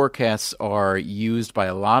your forecasts are used by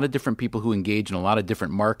a lot of different people who engage in a lot of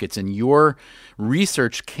different markets, and your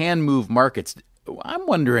research can move markets. I'm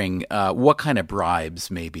wondering what kind of bribes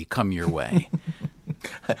maybe come your way.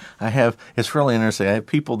 It's really interesting. I have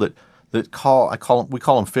people that call, we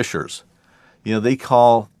call them fishers. They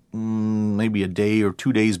call maybe a day or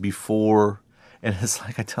 2 days before, and it's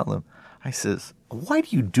like I tell them, I says, why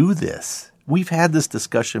do you do this? We've had this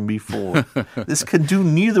discussion before. This could do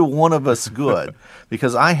neither one of us good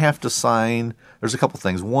because I have to sign, there's a couple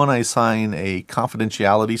things. One, I sign a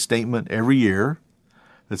confidentiality statement every year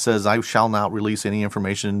that says I shall not release any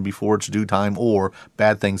information before it's due time or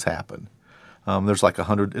bad things happen. There's like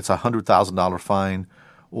it's a $100,000 fine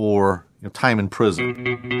or time in prison.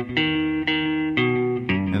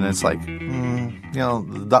 And it's like,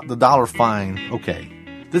 the dollar fine, okay.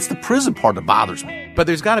 It's the prison part that bothers me. But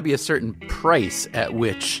there's got to be a certain price at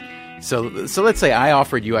which, so let's say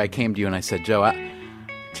I came to you and I said, Joe,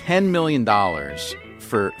 $10 million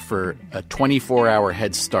for a 24-hour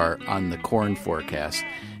head start on the corn forecast.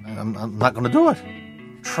 I'm not going to do it.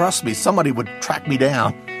 Trust me, somebody would track me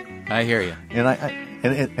down. I hear you.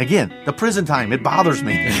 And again, the prison time, it bothers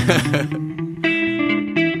me.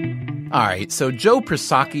 All right, so Joe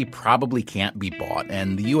Prisaki probably can't be bought,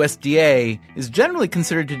 and the USDA is generally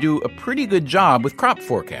considered to do a pretty good job with crop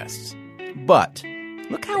forecasts. But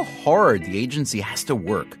look how hard the agency has to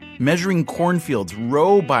work, measuring cornfields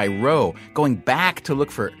row by row, going back to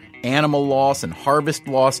look for animal loss and harvest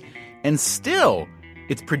loss, and still,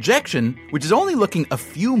 its projection, which is only looking a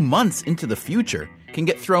few months into the future, can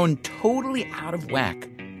get thrown totally out of whack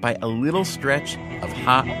by a little stretch of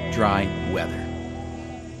hot, dry weather.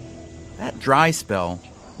 That dry spell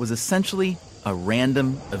was essentially a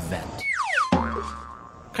random event.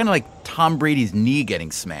 Kind of like Tom Brady's knee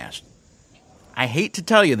getting smashed. I hate to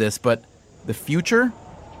tell you this, but the future,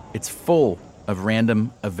 it's full of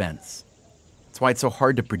random events. That's why it's so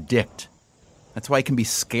hard to predict. That's why it can be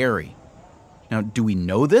scary. Now, do we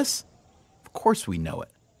know this? Of course we know it.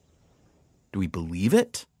 Do we believe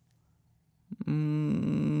it?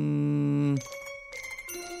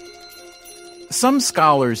 Some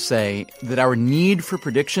scholars say that our need for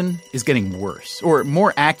prediction is getting worse, or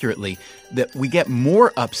more accurately, that we get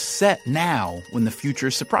more upset now when the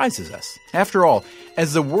future surprises us. After all,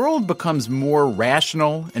 as the world becomes more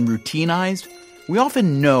rational and routinized, we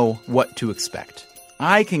often know what to expect.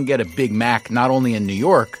 I can get a Big Mac not only in New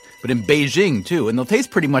York, but in Beijing too, and they'll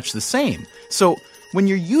taste pretty much the same. So when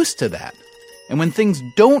you're used to that, and when things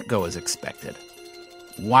don't go as expected,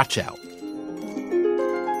 watch out.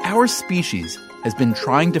 Our species has been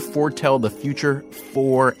trying to foretell the future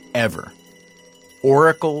forever.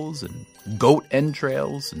 Oracles and goat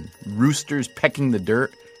entrails and roosters pecking the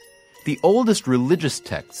dirt. The oldest religious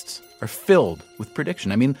texts are filled with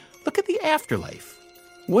prediction. I mean, look at the afterlife.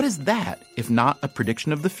 What is that if not a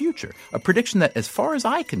prediction of the future? A prediction that, as far as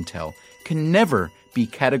I can tell, can never be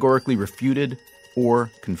categorically refuted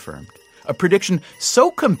or confirmed. A prediction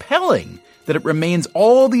so compelling that it remains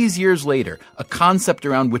all these years later a concept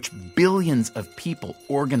around which billions of people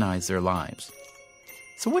organize their lives.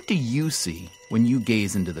 So what do you see when you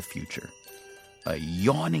gaze into the future? A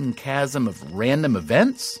yawning chasm of random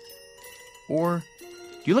events? Or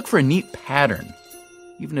do you look for a neat pattern,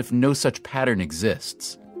 even if no such pattern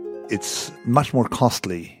exists? It's much more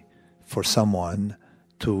costly for someone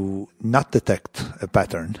to not detect a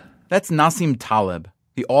pattern. That's Nassim Taleb,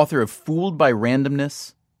 the author of Fooled by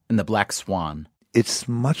Randomness and The Black Swan. It's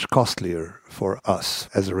much costlier for us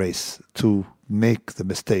as a race to make the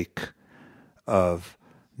mistake of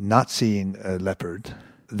not seeing a leopard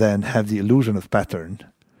than have the illusion of pattern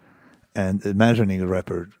and imagining a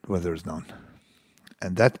leopard where there is none.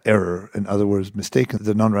 And that error, in other words, mistaking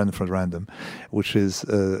the non-random for random, which is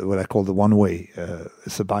what I call the one-way,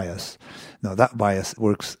 it's a bias. Now, that bias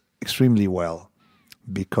works extremely well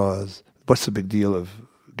because what's the big deal of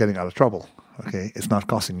getting out of trouble? Okay, it's not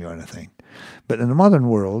costing you anything. But in the modern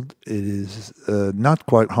world, it is not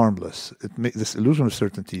quite harmless. This illusion of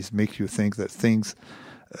certainties makes you think that things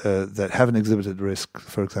that haven't exhibited risk,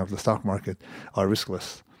 for example, the stock market, are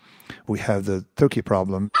riskless. We have the turkey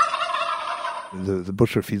problem. The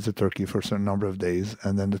butcher feeds the turkey for a certain number of days,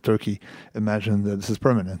 and then the turkey imagines that this is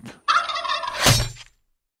permanent.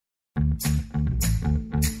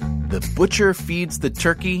 The butcher feeds the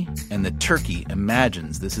turkey, and the turkey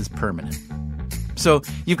imagines this is permanent. So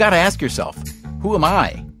you've got to ask yourself, who am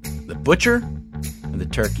I? The butcher or the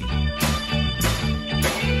turkey?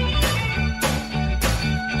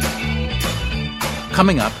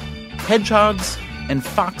 Coming up, hedgehogs and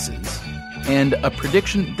foxes, and a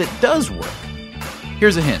prediction that does work.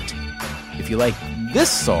 Here's a hint. If you like this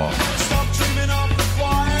song,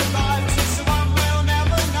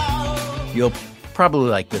 you'll probably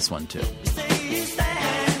like this one too.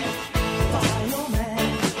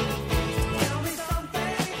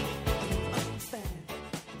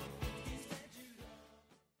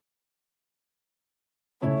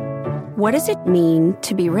 What does it mean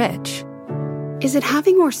to be rich? Is it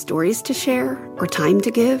having more stories to share or time to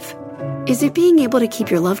give? Is it being able to keep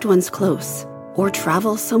your loved ones close or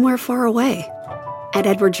travel somewhere far away? At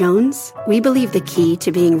Edward Jones, we believe the key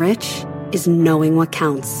to being rich is knowing what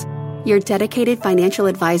counts. Your dedicated financial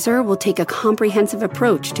advisor will take a comprehensive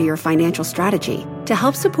approach to your financial strategy to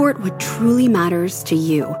help support what truly matters to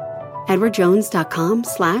you.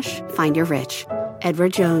 EdwardJones.com/findyourrich.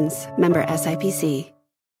 Edward Jones, member SIPC.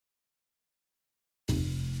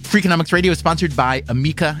 Freakonomics Radio is sponsored by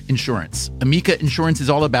Amica Insurance. Amica Insurance is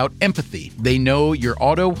all about empathy. They know your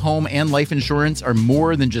auto, home, and life insurance are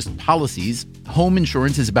more than just policies. Home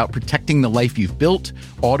insurance is about protecting the life you've built.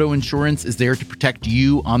 Auto insurance is there to protect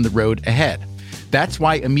you on the road ahead. That's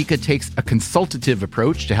why Amica takes a consultative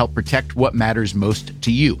approach to help protect what matters most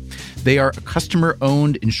to you. They are a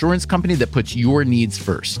customer-owned insurance company that puts your needs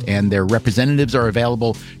first, and their representatives are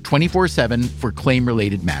available 24/7 for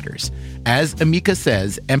claim-related matters. As Amica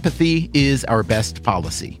says, empathy is our best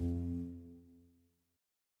policy.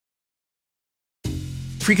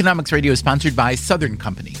 Freakonomics Radio is sponsored by Southern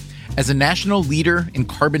Company. As a national leader in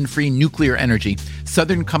carbon-free nuclear energy,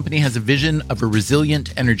 Southern Company has a vision of a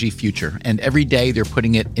resilient energy future, and every day they're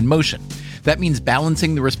putting it in motion. That means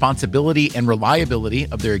balancing the responsibility and reliability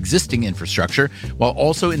of their existing infrastructure while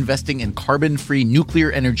also investing in carbon-free nuclear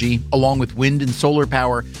energy along with wind and solar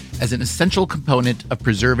power as an essential component of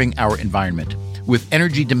preserving our environment. With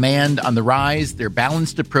energy demand on the rise, their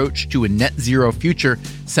balanced approach to a net zero future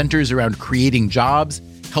centers around creating jobs,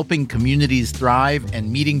 helping communities thrive, and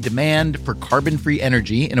meeting demand for carbon-free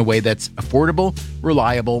energy in a way that's affordable,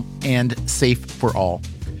 reliable, and safe for all.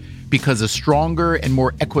 Because a stronger and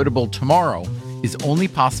more equitable tomorrow is only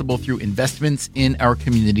possible through investments in our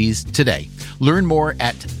communities today. Learn more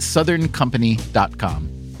at southerncompany.com.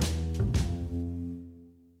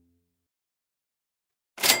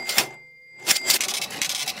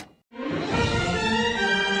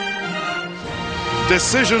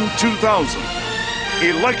 Decision 2000.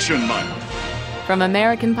 Election night. From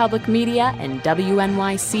American Public Media and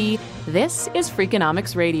WNYC, this is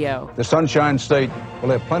Freakonomics Radio. The Sunshine State will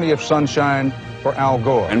have plenty of sunshine for Al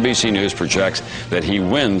Gore. NBC News projects that he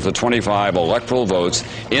wins the 25 electoral votes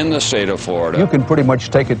in the state of Florida. You can pretty much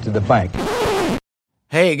take it to the bank.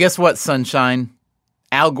 Hey, guess what, Sunshine?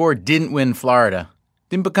 Al Gore didn't win Florida.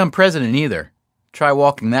 Didn't become president either. Try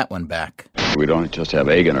walking that one back. We don't just have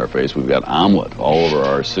egg in our face, we've got omelet all over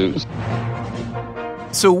our suits.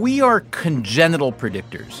 So we are congenital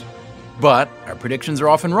predictors, but our predictions are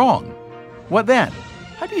often wrong. What then?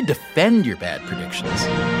 How do you defend your bad predictions?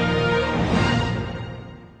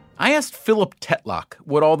 I asked Philip Tetlock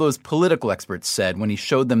what all those political experts said when he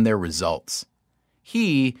showed them their results.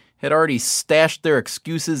 He had already stashed their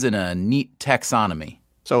excuses in a neat taxonomy.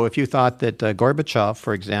 So if you thought that Gorbachev,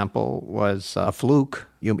 for example, was a fluke,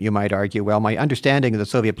 you might argue, well, my understanding of the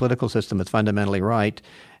Soviet political system is fundamentally right,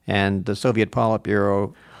 and the Soviet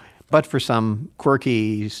Politburo, but for some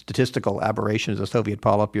quirky statistical aberrations, the Soviet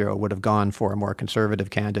Politburo would have gone for a more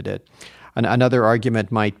conservative candidate. Another argument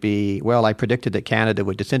might be, well, I predicted that Canada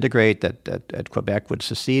would disintegrate, that Quebec would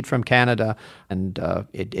secede from Canada, and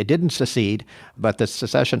it didn't secede, but the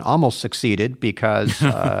secession almost succeeded because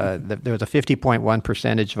there was a 50.1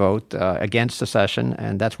 percentage vote against secession,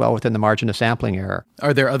 and that's well within the margin of sampling error.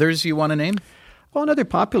 Are there others you want to name? Well, another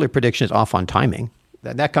popular prediction is off on timing.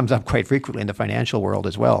 That comes up quite frequently in the financial world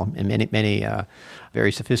as well. And many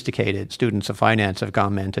very sophisticated students of finance have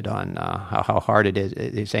commented on how hard it is.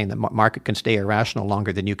 They're saying the market can stay irrational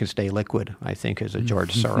longer than you can stay liquid, I think is a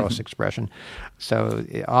George Soros expression. So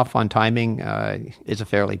off on timing is a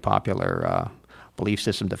fairly popular belief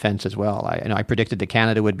system defense as well. I predicted that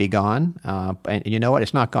Canada would be gone. And you know what?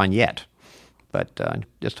 It's not gone yet. But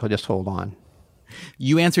just hold on.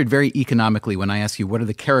 You answered very economically when I asked you what are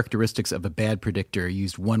the characteristics of a bad predictor. You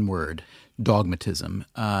used one word, dogmatism.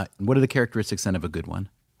 What are the characteristics then of a good one?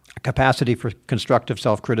 A capacity for constructive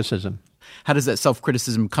self-criticism. How does that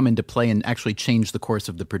self-criticism come into play and actually change the course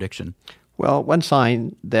of the prediction? Well, one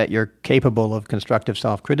sign that you're capable of constructive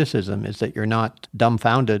self-criticism is that you're not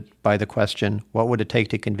dumbfounded by the question, what would it take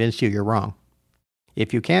to convince you you're wrong?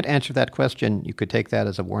 If you can't answer that question, you could take that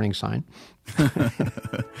as a warning sign.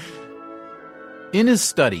 In his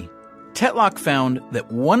study, Tetlock found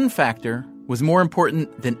that one factor was more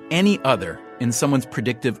important than any other in someone's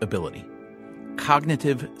predictive ability: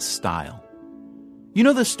 cognitive style. You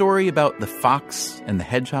know the story about the fox and the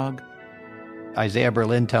hedgehog? Isaiah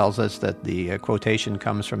Berlin tells us that the quotation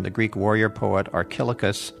comes from the Greek warrior poet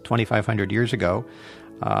Archilochus 2,500 years ago.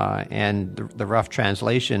 And the rough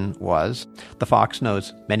translation was, the fox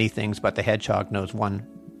knows many things, but the hedgehog knows one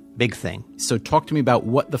big thing. So talk to me about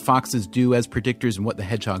what the foxes do as predictors and what the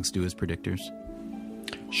hedgehogs do as predictors.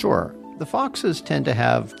 Sure. The foxes tend to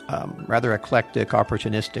have rather eclectic,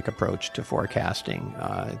 opportunistic approach to forecasting.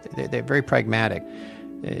 They're very pragmatic.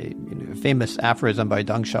 A famous aphorism by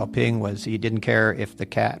Deng Xiaoping was he didn't care if the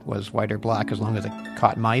cat was white or black as long as it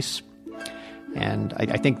caught mice. And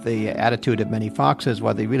I think the attitude of many foxes,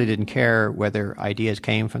 while they really didn't care whether ideas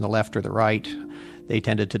came from the left or the right, they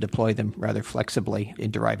tended to deploy them rather flexibly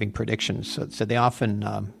in deriving predictions. So they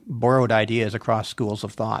often borrowed ideas across schools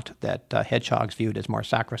of thought that hedgehogs viewed as more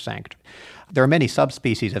sacrosanct. There are many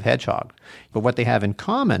subspecies of hedgehog, but what they have in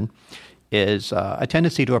common is a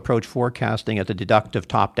tendency to approach forecasting as a deductive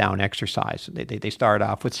top-down exercise. They start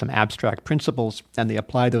off with some abstract principles, and they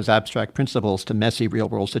apply those abstract principles to messy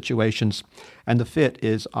real-world situations, and the fit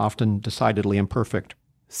is often decidedly imperfect.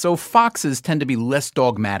 So foxes tend to be less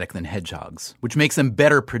dogmatic than hedgehogs, which makes them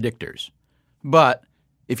better predictors. But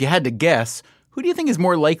if you had to guess, who do you think is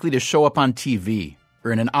more likely to show up on TV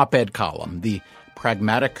or in an op-ed column? The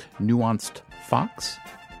pragmatic, nuanced fox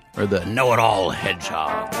or the know-it-all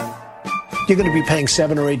hedgehog? You're going to be paying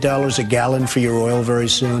 $7 or $8 a gallon for your oil very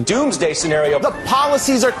soon. Doomsday scenario. The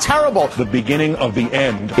policies are terrible. The beginning of the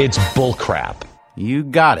end. It's bullcrap. You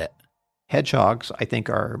got it. Hedgehogs, I think,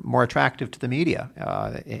 are more attractive to the media.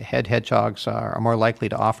 Hedgehogs are more likely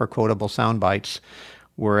to offer quotable sound bites,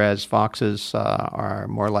 whereas foxes are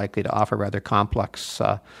more likely to offer rather complex,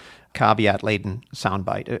 caveat-laden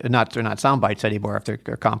soundbite. They're not sound bites anymore if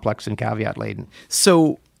they're complex and caveat-laden.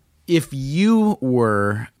 So if you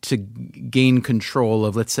were to gain control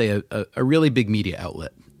of, let's say, a really big media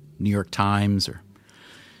outlet, New York Times or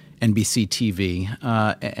NBC TV,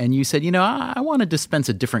 and you said, I want to dispense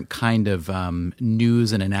a different kind of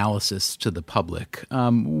news and analysis to the public,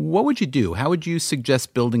 what would you do? How would you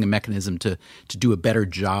suggest building a mechanism to do a better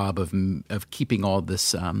job of keeping all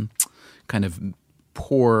this kind of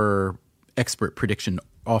poor expert prediction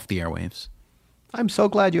off the airwaves? I'm so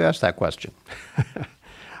glad you asked that question.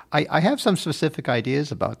 I have some specific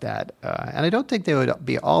ideas about that, and I don't think they would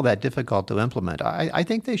be all that difficult to implement. I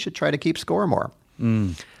think they should try to keep score more.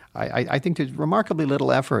 I think there's remarkably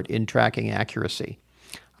little effort in tracking accuracy.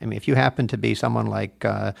 I mean, if you happen to be someone like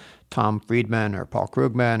Tom Friedman or Paul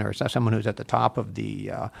Krugman or someone who's at the top of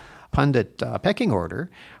the pundit pecking order,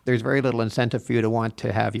 there's very little incentive for you to want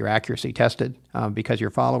to have your accuracy tested because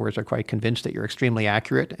your followers are quite convinced that you're extremely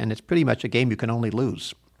accurate, and it's pretty much a game you can only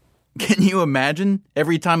lose. Can you imagine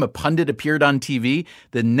every time a pundit appeared on TV,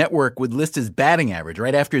 the network would list his batting average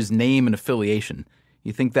right after his name and affiliation?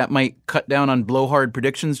 You think that might cut down on blowhard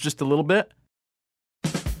predictions just a little bit?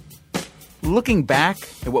 Looking back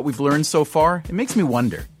at what we've learned so far, it makes me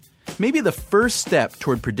wonder. Maybe the first step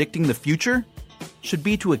toward predicting the future should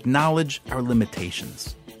be to acknowledge our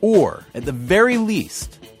limitations. Or, at the very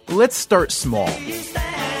least, let's start small.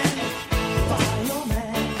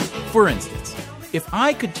 For instance, if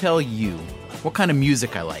I could tell you what kind of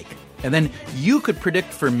music I like, and then you could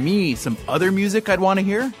predict for me some other music I'd want to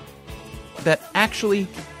hear, that actually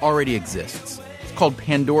already exists. It's called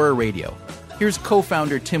Pandora Radio. Here's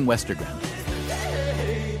co-founder Tim Westergren.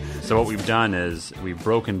 So what we've done is we've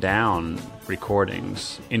broken down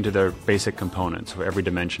recordings into their basic components, so every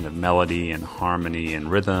dimension of melody and harmony and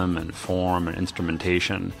rhythm and form and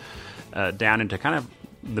instrumentation, down into kind of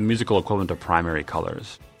the musical equivalent of primary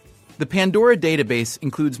colors. The Pandora database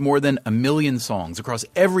includes more than 1 million songs across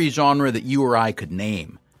every genre that you or I could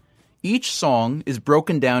name. Each song is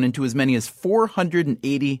broken down into as many as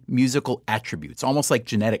 480 musical attributes, almost like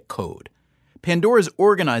genetic code. Pandora's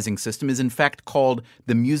organizing system is in fact called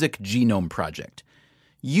the Music Genome Project.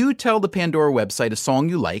 You tell the Pandora website a song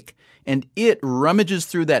you like, and it rummages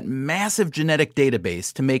through that massive genetic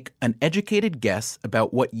database to make an educated guess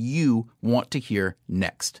about what you want to hear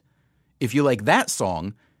next. If you like that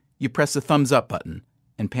song, you press the thumbs up button,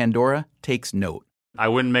 and Pandora takes note. I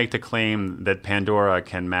wouldn't make the claim that Pandora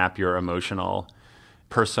can map your emotional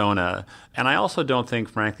persona. And I also don't think,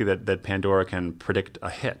 frankly, that Pandora can predict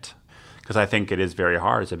a hit, because I think it is very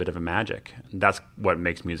hard. It's a bit of a magic. That's what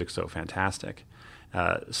makes music so fantastic.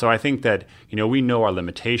 So I think that, we know our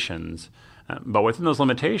limitations, but within those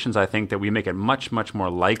limitations, I think that we make it much, much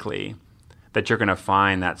more likely that you're going to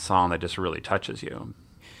find that song that just really touches you.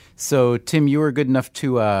 So, Tim, you were good enough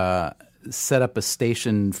to set up a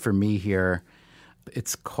station for me here.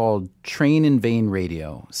 It's called Train in Vain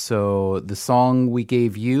Radio. So the song we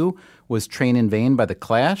gave you was Train in Vain by The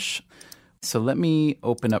Clash. So let me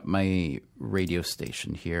open up my radio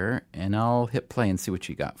station here, and I'll hit play and see what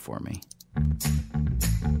you got for me.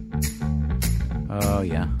 Oh,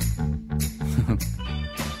 yeah.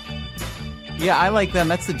 Yeah, I like them.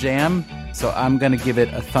 That's the jam. So I'm going to give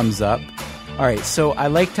it a thumbs up. All right, so I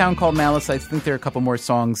like Town Called Malice. I think there are a couple more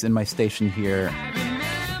songs in my station here.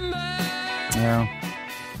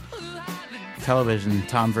 Television,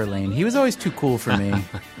 Tom Verlaine. He was always too cool for me.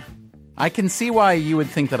 I can see why you would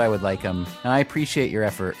think that I would like him, and I appreciate your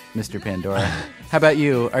effort, Mr. Pandora. How about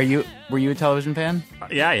you? Were you a television fan?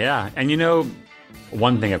 Yeah. And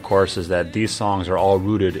one thing, of course, is that these songs are all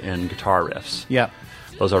rooted in guitar riffs. Yeah.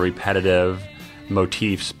 Those are repetitive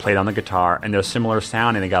motifs played on the guitar, and they're similar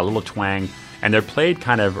sounding. They got a little twang, and they're played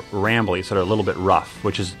kind of rambly, sort of a little bit rough,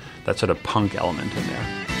 which is that sort of punk element in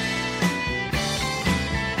there.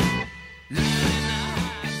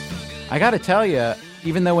 I got to tell you,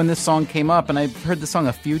 even though when this song came up, and I've heard the song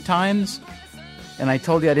a few times, and I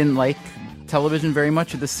told you I didn't like television very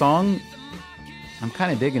much of this song, I'm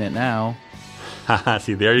kind of digging it now.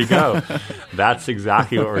 See, there you go. That's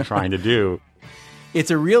exactly what we're trying to do.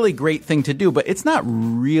 It's a really great thing to do, but it's not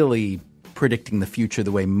really predicting the future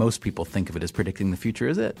the way most people think of it as predicting the future,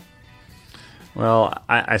 is it? Well,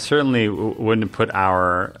 I certainly wouldn't put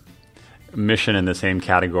our mission in the same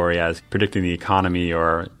category as predicting the economy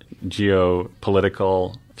or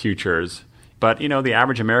geopolitical futures. But, the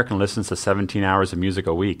average American listens to 17 hours of music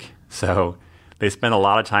a week. So they spend a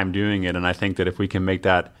lot of time doing it. And I think that if we can make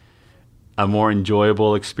that a more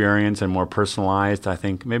enjoyable experience and more personalized, I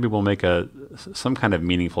think maybe we'll make some kind of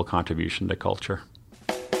meaningful contribution to culture.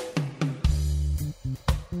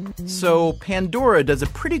 So Pandora does a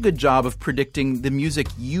pretty good job of predicting the music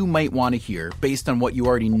you might want to hear based on what you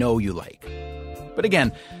already know you like. But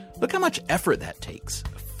again, look how much effort that takes.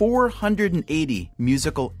 480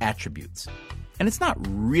 musical attributes. And it's not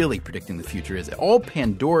really predicting the future, is it? All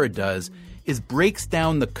Pandora does is breaks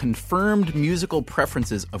down the confirmed musical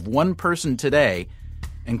preferences of one person today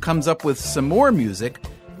and comes up with some more music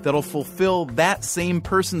that'll fulfill that same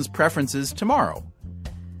person's preferences tomorrow.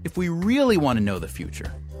 If we really want to know the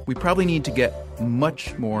future, we probably need to get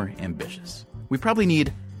much more ambitious. We probably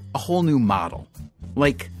need a whole new model.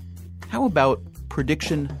 Like, how about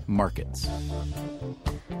prediction markets?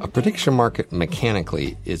 A prediction market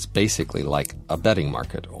mechanically is basically like a betting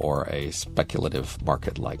market or a speculative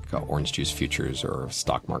market like orange juice futures or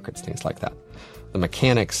stock markets, things like that. The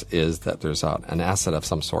mechanics is that there's an asset of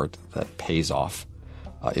some sort that pays off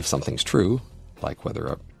if something's true, like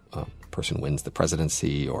whether a person wins the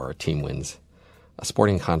presidency or a team wins a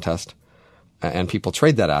sporting contest, and people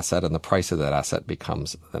trade that asset, and the price of that asset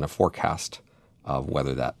becomes then a forecast of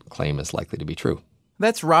whether that claim is likely to be true.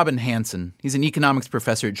 That's Robin Hanson. He's an economics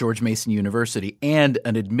professor at George Mason University and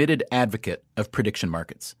an admitted advocate of prediction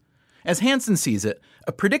markets. As Hanson sees it,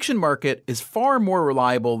 a prediction market is far more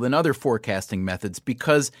reliable than other forecasting methods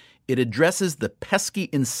because it addresses the pesky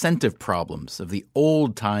incentive problems of the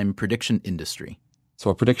old-time prediction industry. So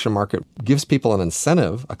a prediction market gives people an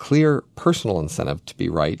incentive, a clear personal incentive to be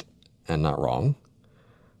right and not wrong.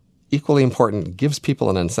 Equally important, gives people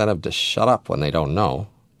an incentive to shut up when they don't know,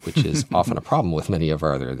 which is often a problem with many of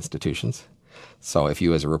our other institutions. So if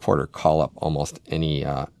you as a reporter call up almost any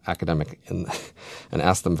academic and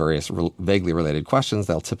ask them various vaguely related questions,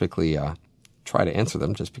 they'll typically try to answer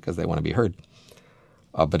them just because they want to be heard.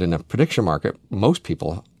 But in a prediction market, most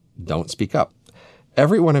people don't speak up.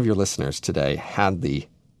 Every one of your listeners today had the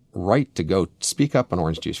right to go speak up on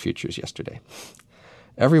orange juice futures yesterday.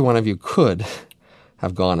 Every one of you could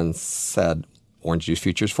have gone and said orange juice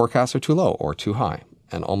futures forecasts are too low or too high,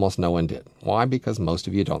 and almost no one did. Why? Because most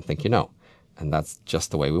of you don't think you know, and that's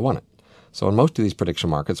just the way we want it. So in most of these prediction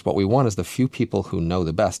markets, what we want is the few people who know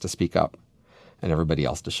the best to speak up and everybody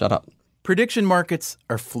else to shut up. Prediction markets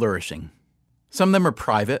are flourishing. Some of them are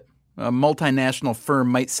private. A multinational firm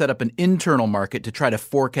might set up an internal market to try to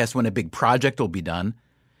forecast when a big project will be done.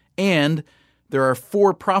 And there are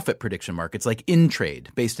for-profit prediction markets like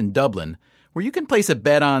InTrade, based in Dublin, where you can place a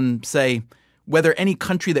bet on, say, whether any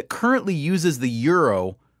country that currently uses the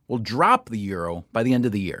euro will drop the euro by the end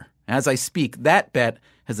of the year. As I speak, that bet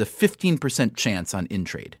has a 15% chance on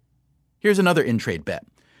InTrade. Here's another InTrade bet.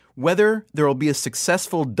 Whether there will be a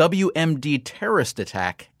successful WMD terrorist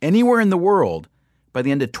attack anywhere in the world by the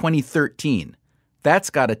end of 2013. That's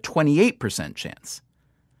got a 28% chance.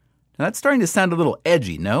 Now that's starting to sound a little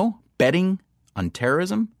edgy, no? Betting on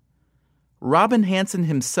terrorism? Robin Hanson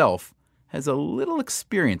himself has a little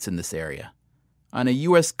experience in this area on a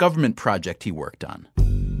U.S. government project he worked on.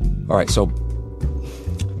 All right, so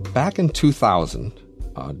back in 2000,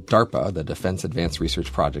 DARPA, the Defense Advanced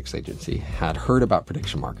Research Projects Agency, had heard about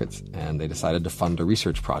prediction markets, and they decided to fund a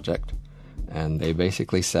research project. And they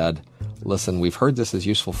basically said, listen, we've heard this is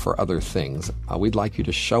useful for other things. We'd like you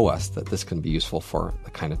to show us that this can be useful for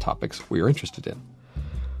the kind of topics we are interested in.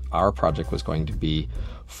 Our project was going to be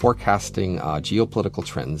forecasting geopolitical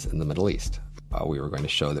trends in the Middle East. We were going to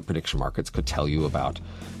show that prediction markets could tell you about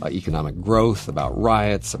economic growth, about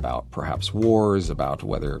riots, about perhaps wars, about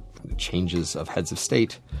whether changes of heads of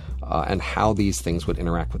state, and how these things would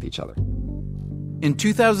interact with each other. In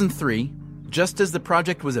 2003, just as the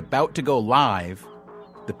project was about to go live,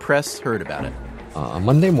 the press heard about it. On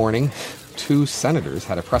Monday morning, 2 senators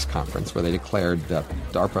had a press conference where they declared that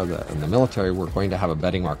DARPA and the military were going to have a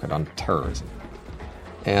betting market on terrorism.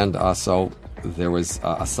 And so there was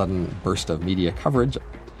a sudden burst of media coverage.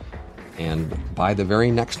 And by the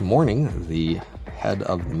very next morning, the head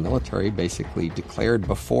of the military basically declared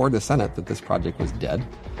before the Senate that this project was dead.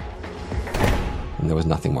 And there was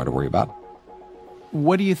nothing more to worry about.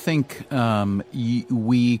 What do you think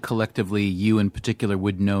we collectively, you in particular,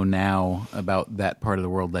 would know now about that part of the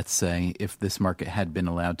world, let's say, if this market had been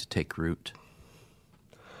allowed to take root?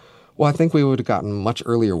 Well, I think we would have gotten much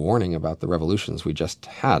earlier warning about the revolutions we just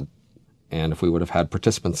had. And if we would have had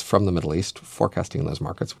participants from the Middle East forecasting those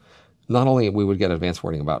markets, not only we would get advance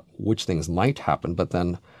warning about which things might happen, but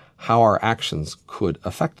then how our actions could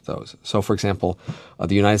affect those. So, for example,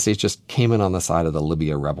 the United States just came in on the side of the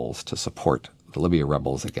Libya rebels to support the Libya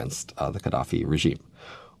rebels against the Gaddafi regime.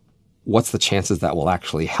 What's the chances that will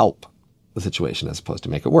actually help the situation as opposed to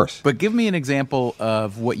make it worse? But give me an example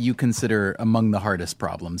of what you consider among the hardest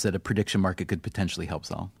problems that a prediction market could potentially help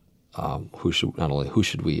solve. Who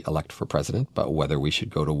should we elect for president, but whether we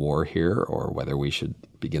should go to war here or whether we should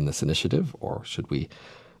begin this initiative or should we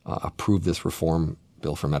approve this reform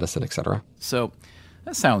bill for medicine, etc. So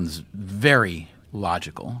that sounds very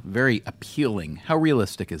logical, very appealing. How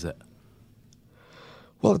realistic is it?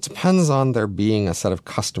 Well, it depends on there being a set of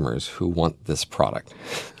customers who want this product.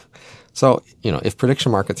 So, if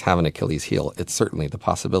prediction markets have an Achilles heel, it's certainly the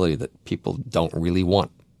possibility that people don't really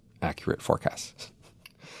want accurate forecasts.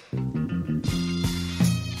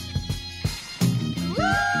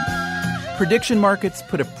 Prediction markets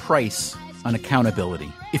put a price on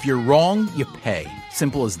accountability. If you're wrong, you pay.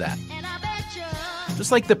 Simple as that.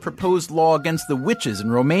 Just like the proposed law against the witches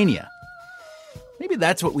in Romania. Maybe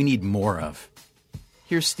that's what we need more of.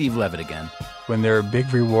 Here's Steve Levitt again. When there are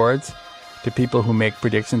big rewards to people who make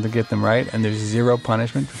predictions and get them right, and there's zero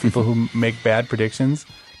punishment for people who make bad predictions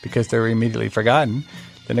because they're immediately forgotten,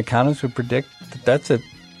 then economists would predict that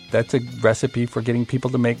that's a recipe for getting people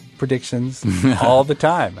to make predictions all the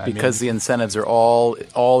time. Because the incentives are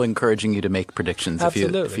all encouraging you to make predictions.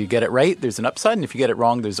 Absolutely. If you get it right, there's an upside, and if you get it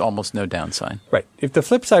wrong, there's almost no downside. Right. If the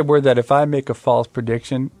flip side were that if I make a false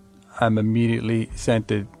prediction, I'm immediately sent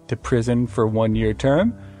to prison for 1 year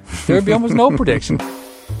term, there would be almost no prediction.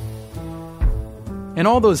 And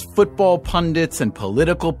all those football pundits and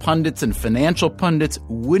political pundits and financial pundits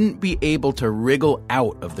wouldn't be able to wriggle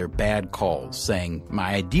out of their bad calls, saying,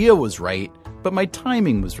 my idea was right, but my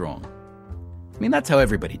timing was wrong. I mean, that's how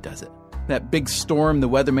everybody does it. That big storm the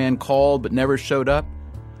weatherman called but never showed up.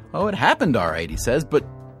 Oh, it happened all right, he says, but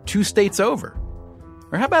 2 states over.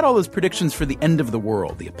 Or how about all those predictions for the end of the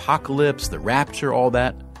world, the apocalypse, the rapture, all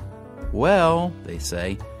that? Well, they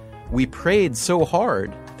say, we prayed so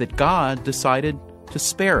hard that God decided to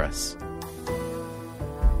spare us.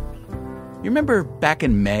 You remember back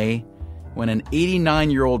in May when an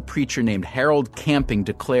 89-year-old preacher named Harold Camping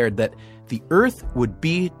declared that the earth would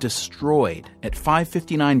be destroyed at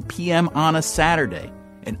 5:59 p.m. on a Saturday,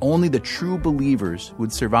 and only the true believers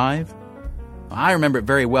would survive? I remember it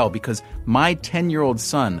very well because my 10-year-old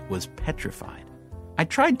son was petrified. I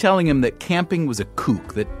tried telling him that Camping was a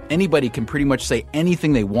kook, that anybody can pretty much say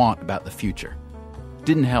anything they want about the future.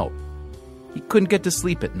 Didn't help. He couldn't get to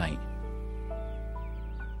sleep at night.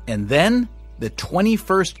 And then the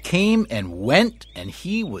 21st came and went, and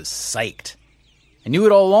he was psyched. I knew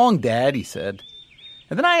it all along, Dad, he said.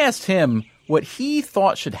 And then I asked him what he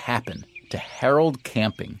thought should happen to Harold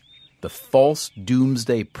Camping, the false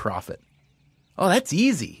doomsday prophet. Oh, that's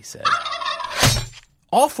easy, he said.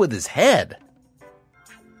 Off with his head.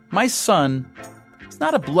 My son is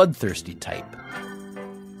not a bloodthirsty type,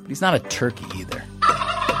 but he's not a turkey either.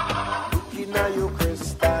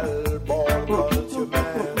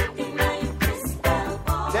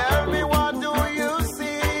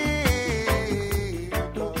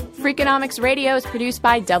 Freakonomics Radio is produced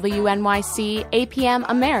by WNYC, APM,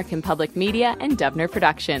 American Public Media, and Dubner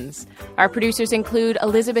Productions. Our producers include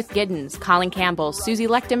Elizabeth Giddens, Colin Campbell, Susie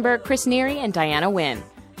Lechtenberg, Chris Neary, and Diana Wynn.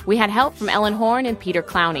 We had help from Ellen Horn and Peter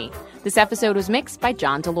Clowney. This episode was mixed by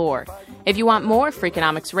John Delore. If you want more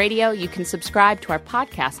Freakonomics Radio, you can subscribe to our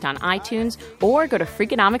podcast on iTunes or go to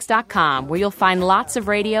Freakonomics.com, where you'll find lots of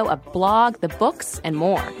radio, a blog, the books, and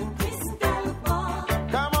more.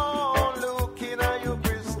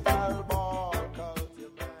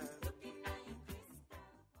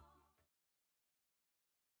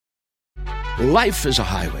 Life is a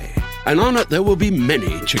highway, and on it there will be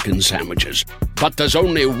many chicken sandwiches. But there's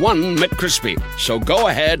only one McCrispy. So go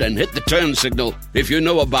ahead and hit the turn signal if you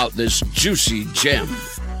know about this juicy gem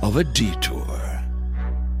of a detour.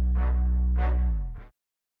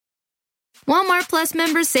 Walmart Plus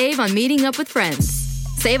members save on meeting up with friends.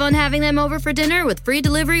 Save on having them over for dinner with free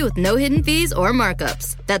delivery with no hidden fees or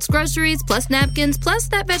markups. That's groceries, plus napkins, plus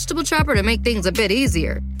that vegetable chopper to make things a bit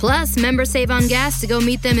easier. Plus, members save on gas to go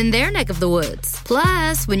meet them in their neck of the woods.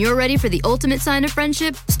 Plus, when you're ready for the ultimate sign of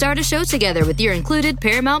friendship, start a show together with your included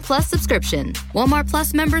Paramount Plus subscription. Walmart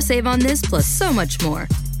Plus members save on this plus so much more.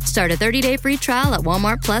 Start a 30-day free trial at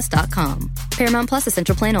walmartplus.com. Paramount Plus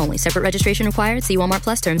Essential Plan only. Separate registration required. See Walmart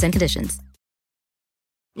Plus terms and conditions.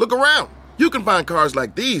 Look around. You can find cars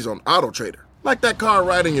like these on AutoTrader, like that car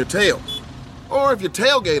riding your tail. Or if you're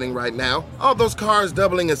tailgating right now, all those cars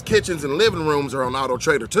doubling as kitchens and living rooms are on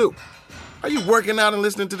AutoTrader too. Are you working out and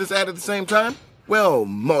listening to this ad at the same time? Well,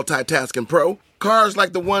 multitasking pro, cars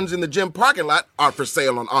like the ones in the gym parking lot are for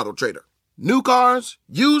sale on AutoTrader. New cars,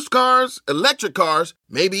 used cars, electric cars,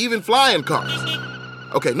 maybe even flying cars.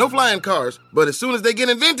 Okay, no flying cars, but as soon as they get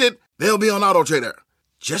invented, they'll be on AutoTrader.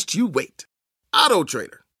 Just you wait.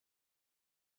 AutoTrader.